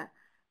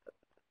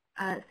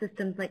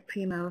systems like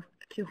Primo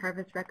to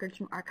harvest records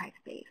from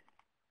ArchivesSpace.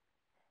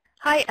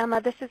 Hi, Emma.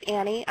 This is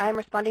Annie. I'm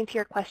responding to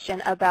your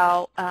question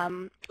about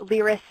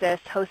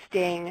LYRASYS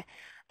hosting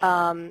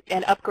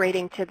and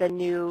upgrading to the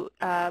new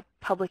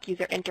public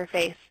user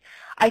interface.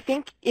 I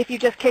think if you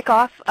just kick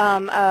off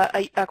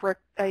a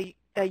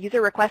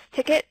user request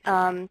ticket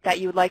that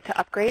you would like to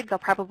upgrade, they'll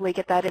probably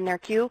get that in their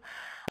queue.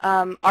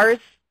 Our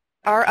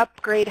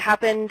upgrade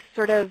happened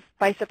sort of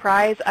by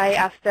surprise. I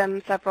asked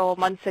them several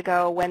months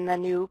ago when the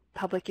new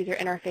public user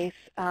interface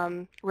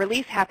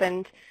release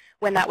happened,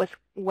 when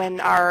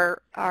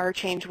our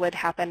change would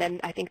happen, and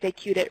I think they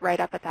queued it right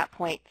up at that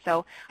point.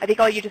 So I think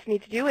all you just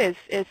need to do is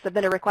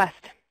submit a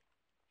request.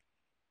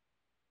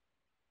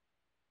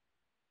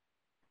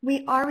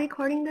 We are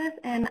recording this,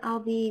 and I'll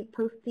be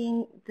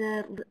posting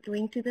the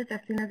link to this as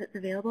soon as it's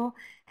available,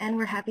 and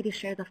we're happy to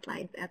share the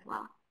slides as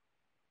well.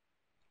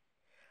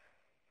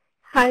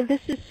 Hi,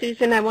 this is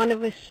Susan. I want to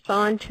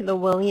respond to the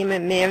William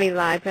and Mary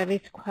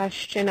Library's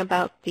question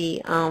about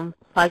the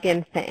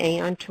plugin for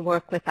Aon to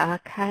work with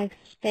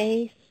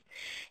ArchivesSpace.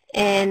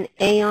 And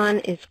Aon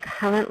is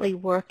currently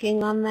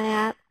working on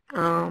that,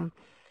 and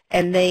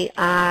they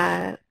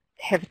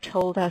have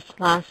told us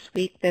last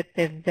week that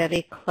they're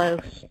very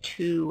close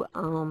to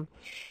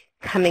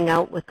coming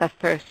out with the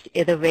first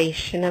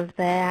iteration of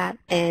that.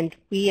 And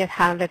we at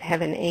Harvard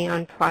have an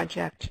Aon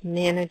project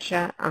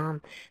manager,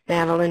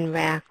 Madeline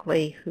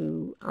Rackley,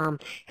 who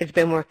has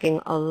been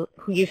working,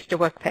 who used to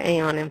work for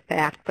Aon, in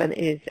fact, but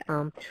is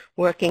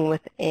working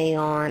with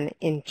Aon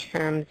in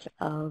terms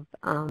of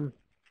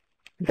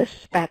the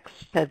specs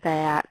for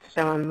that.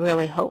 So I'm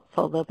really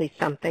hopeful there'll be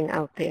something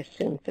out there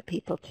soon for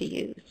people to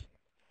use.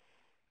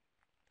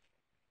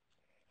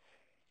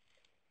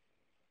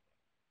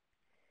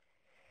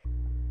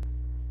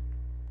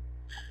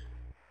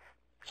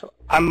 So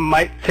I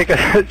might take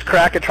a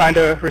crack at trying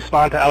to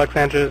respond to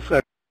Alexandra's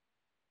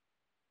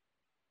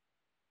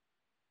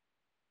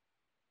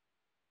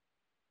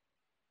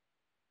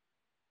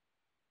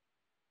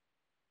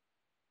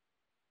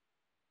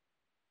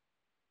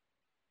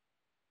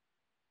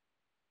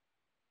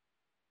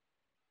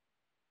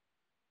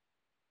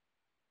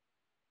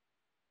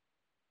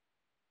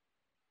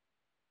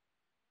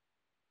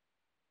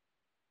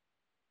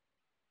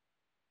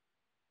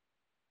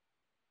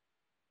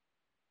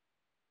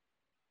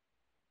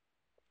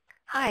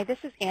Hi, this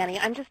is Annie.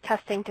 I'm just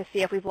testing to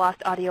see if we've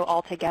lost audio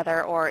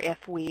altogether or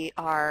if we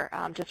are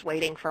just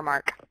waiting for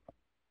Mark.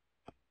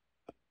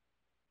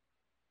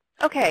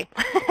 Okay,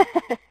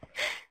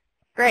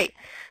 great.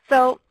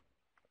 So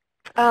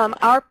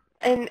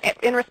in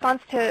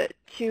response to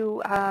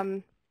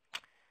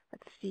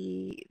let's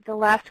see, the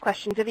last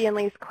question, Vivian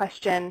Lee's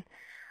question,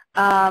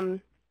 our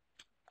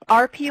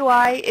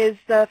PUI is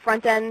the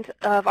front end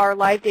of our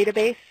live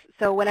database.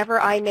 So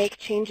whenever I make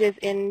changes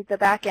in the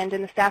back end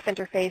in the staff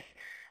interface,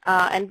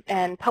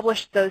 and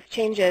publish those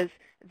changes,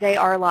 they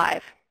are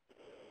live.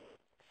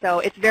 So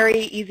it's very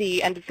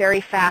easy and very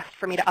fast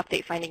for me to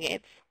update finding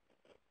aids.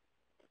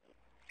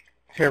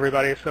 Hey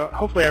everybody, so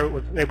hopefully I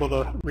was able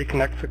to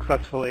reconnect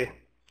successfully,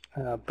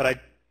 but it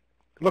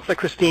looks like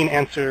Christine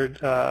answered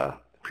the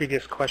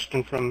previous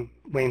question from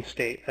Wayne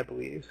State, I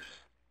believe.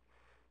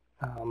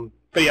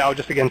 But yeah, I'll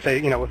just again say,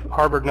 with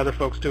Harvard and other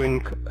folks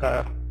doing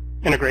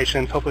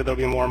integrations, hopefully there'll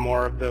be more and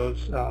more of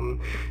those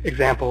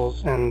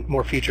examples and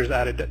more features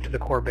added to the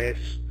core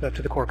base,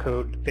 to the core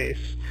code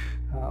base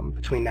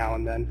between now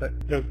and then.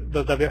 But there'll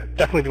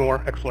definitely be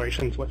more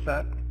explorations with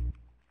that.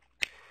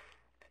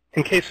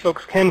 In case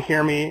folks can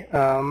hear me,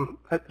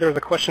 there was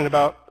a question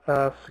about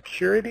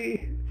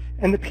security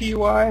in the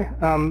PUI,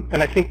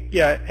 and I think,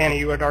 yeah, Annie,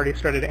 you had already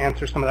started to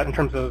answer some of that in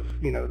terms of,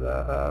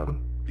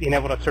 being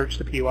able to search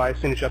the PUI as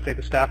soon as you update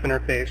the staff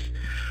interface.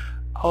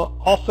 I'll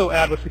also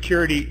add with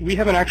security, we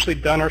haven't actually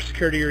done our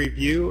security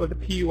review of the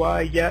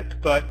PUI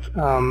yet, but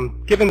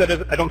given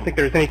that I don't think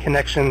there's any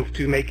connections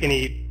to make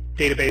any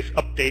database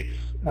updates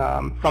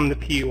from the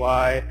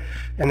PUI,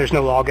 and there's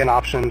no login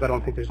options, I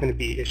don't think there's going to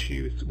be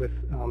issues with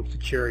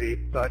security,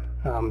 but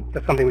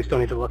that's something we still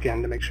need to look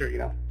in to make sure,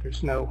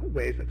 there's no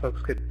ways that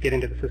folks could get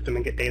into the system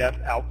and get data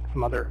out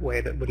some other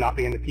way that would not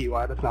be in the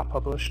PUI that's not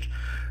published.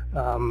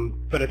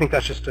 But I think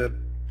that's just those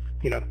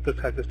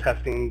types of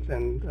testings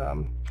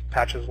and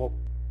patches will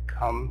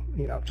come,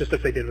 just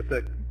as they did with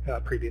the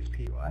previous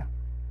PUI.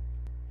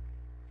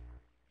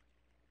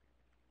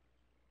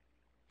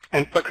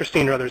 But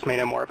Christine or others may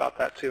know more about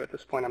that too at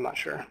this point, I'm not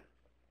sure.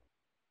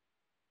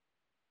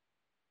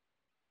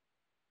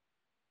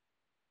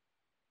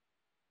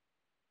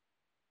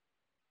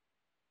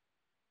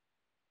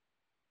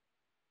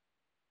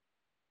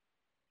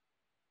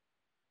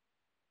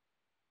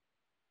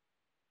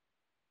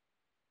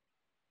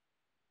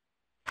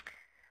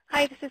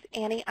 Hi, this is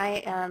Annie.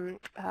 I am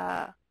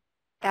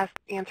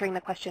answering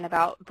the question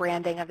about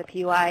branding of the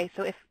PUI.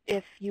 So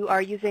if you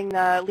are using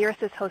the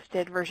Lyrasis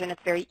hosted version,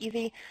 it's very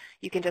easy.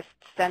 You can just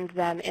send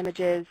them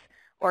images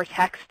or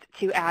text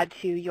to add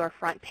to your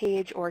front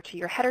page or to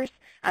your headers,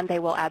 and they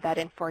will add that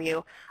in for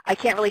you. I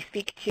can't really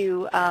speak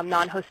to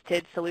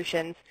non-hosted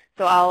solutions,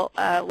 so I'll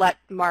let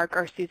Mark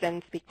or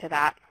Susan speak to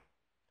that,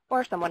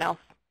 or someone else.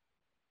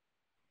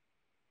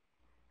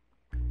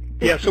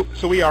 Yeah,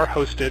 so we are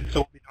hosted,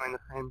 so we'll be doing the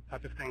same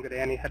type of thing that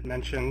Annie had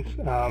mentioned.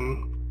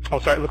 Oh,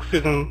 sorry, look,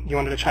 Susan, you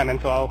wanted to chime in,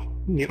 so I'll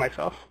mute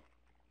myself.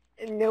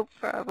 No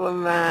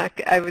problem,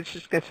 Mark. I was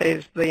just going to say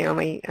it's the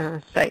only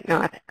site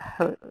not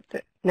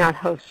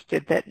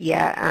hosted that,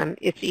 yeah,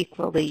 it's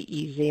equally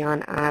easy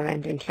on our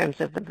end in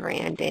terms of the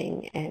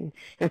branding. And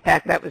in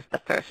fact, that was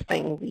the first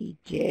thing we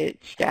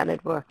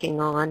started working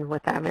on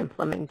with our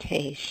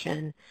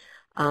implementation,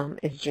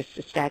 is just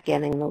to start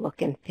getting the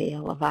look and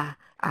feel of our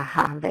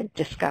Harvard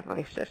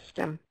discovery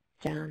system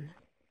done.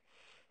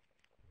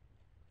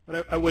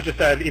 But I would just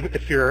add, even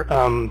if you're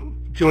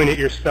doing it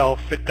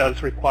yourself, it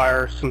does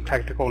require some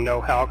technical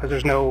know-how, because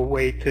there's no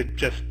way to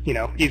just,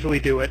 easily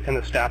do it in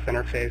the staff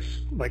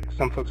interface, like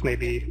some folks may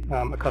be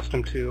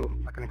accustomed to,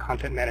 like in a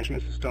content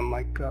management system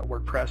like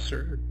WordPress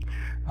or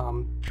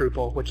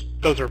Drupal, which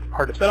those are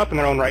hard to set up in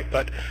their own right,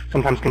 but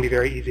sometimes can be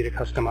very easy to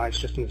customize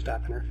just in the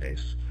staff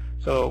interface.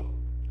 So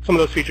some of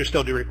those features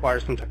still do require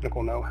some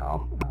technical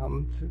know-how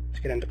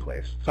to get into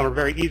place. Some are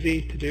very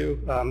easy to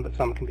do, but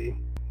some can be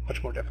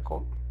much more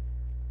difficult.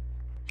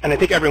 And I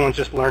think everyone's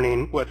just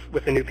learning with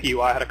the new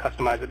PUI how to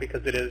customize it,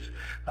 because it is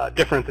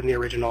different than the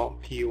original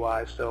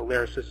PUI. So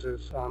Lyrasis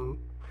is,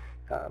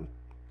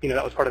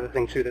 that was part of the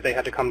thing too that they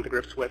had to come to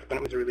grips with when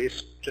it was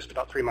released just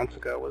about 3 months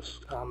ago,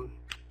 was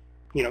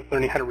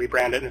learning how to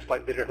rebrand it in a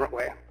slightly different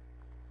way.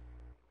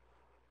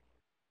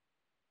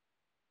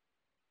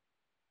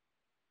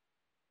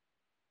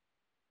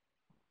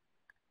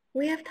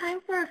 We have time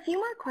for a few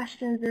more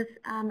questions if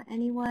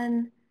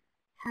anyone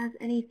has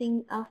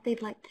anything else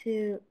they'd like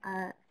to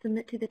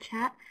submit to the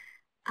chat.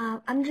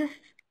 I'm just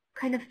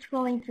kind of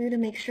scrolling through to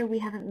make sure we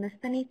haven't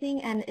missed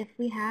anything, and if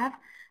we have,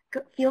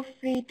 feel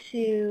free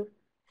to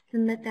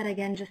submit that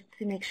again just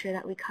to make sure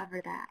that we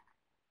cover that.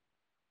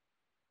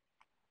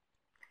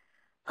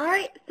 All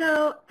right,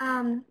 so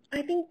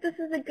I think this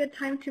is a good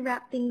time to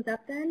wrap things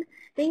up then.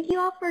 Thank you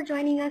all for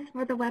joining us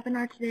for the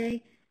webinar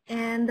today,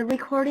 and the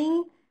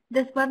recording.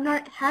 This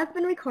webinar has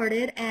been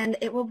recorded and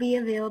it will be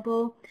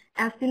available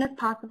as soon as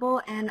possible,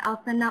 and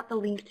I'll send out the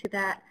link to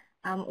that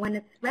when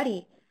it's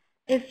ready.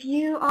 If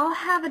you all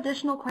have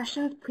additional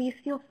questions, please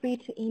feel free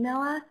to email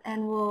us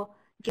and we'll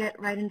get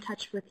right in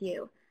touch with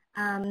you.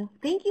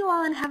 Thank you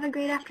all and have a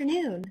great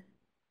afternoon.